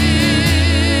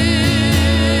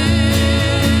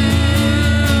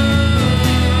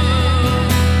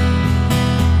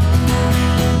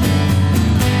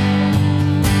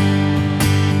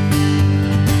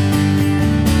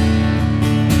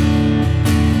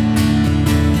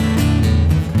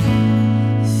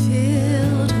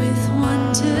 Filled with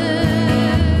wonder,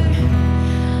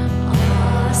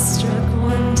 awestruck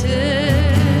wonder,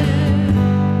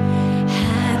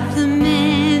 at the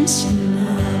mention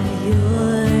of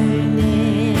your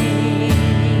name.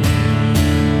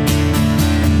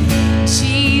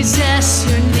 Jesus,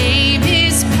 your name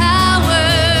is power,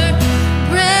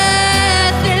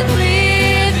 breath and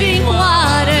living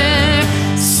water,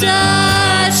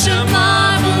 such a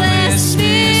marvelous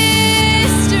mystery.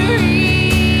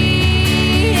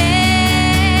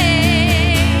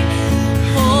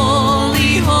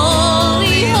 Holy,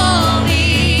 holy,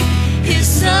 holy is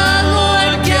the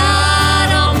Lord God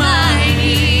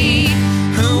Almighty,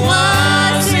 who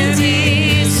was and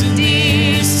is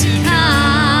to come.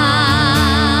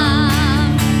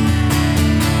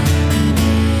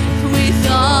 With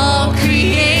all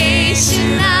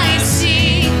creation I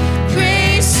sing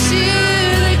praise to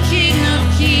the King of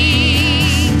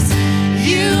Kings.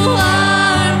 You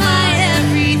are my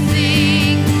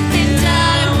everything, and I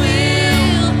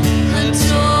will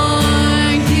adore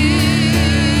you.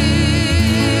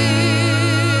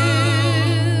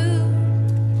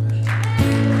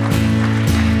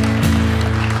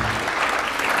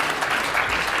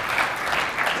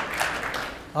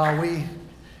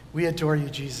 We adore you,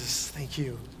 Jesus. Thank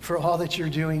you for all that you're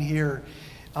doing here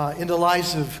in the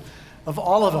lives of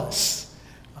all of us.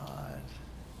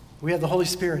 We have the Holy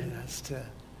Spirit in us to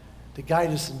guide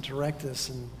us and direct us.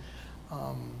 And,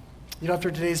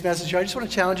 after today's message, I just want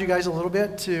to challenge you guys a little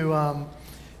bit to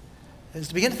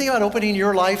begin to think about opening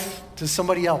your life to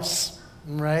somebody else,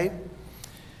 right?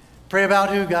 Pray about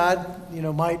who God,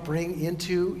 might bring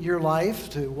into your life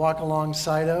to walk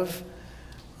alongside of.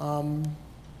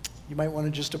 You might want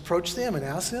to just approach them and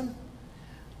ask them.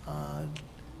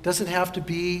 Doesn't have to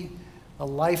be a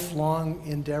lifelong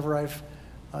endeavor. I've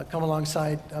come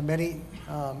alongside many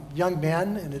young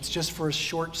men, and it's just for a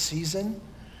short season.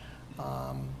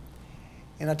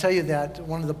 And I tell you that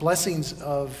one of the blessings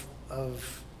of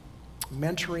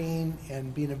mentoring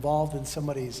and being involved in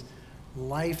somebody's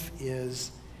life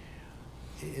is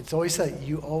it's always that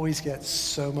you always get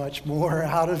so much more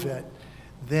out of it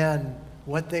than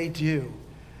what they do.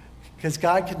 Because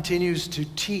God continues to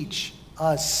teach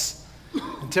us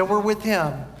until we're with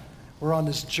Him. We're on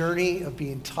this journey of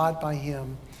being taught by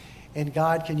Him. And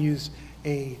God can use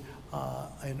an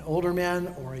older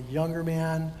man or a younger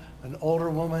man, an older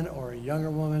woman or a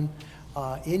younger woman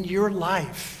in your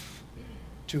life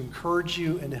to encourage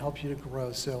you and to help you to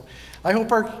grow. So I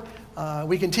hope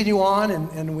we continue on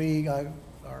and we are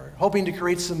hoping to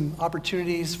create some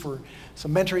opportunities for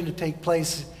some mentoring to take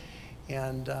place.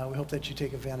 And we hope that you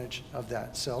take advantage of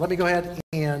that. So let me go ahead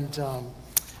and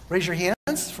raise your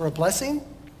hands for a blessing,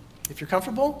 if you're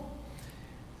comfortable.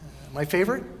 My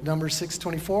favorite, number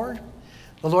 624.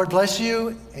 The Lord bless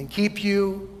you and keep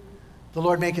you. The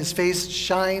Lord make His face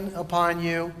shine upon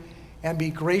you and be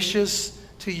gracious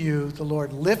to you. The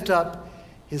Lord lift up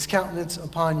His countenance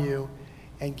upon you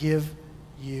and give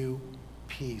you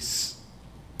peace.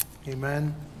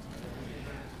 Amen.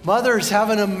 Mothers,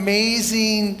 have an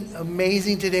amazing,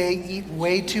 amazing today. Eat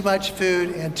way too much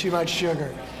food and too much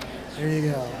sugar. There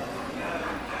you go.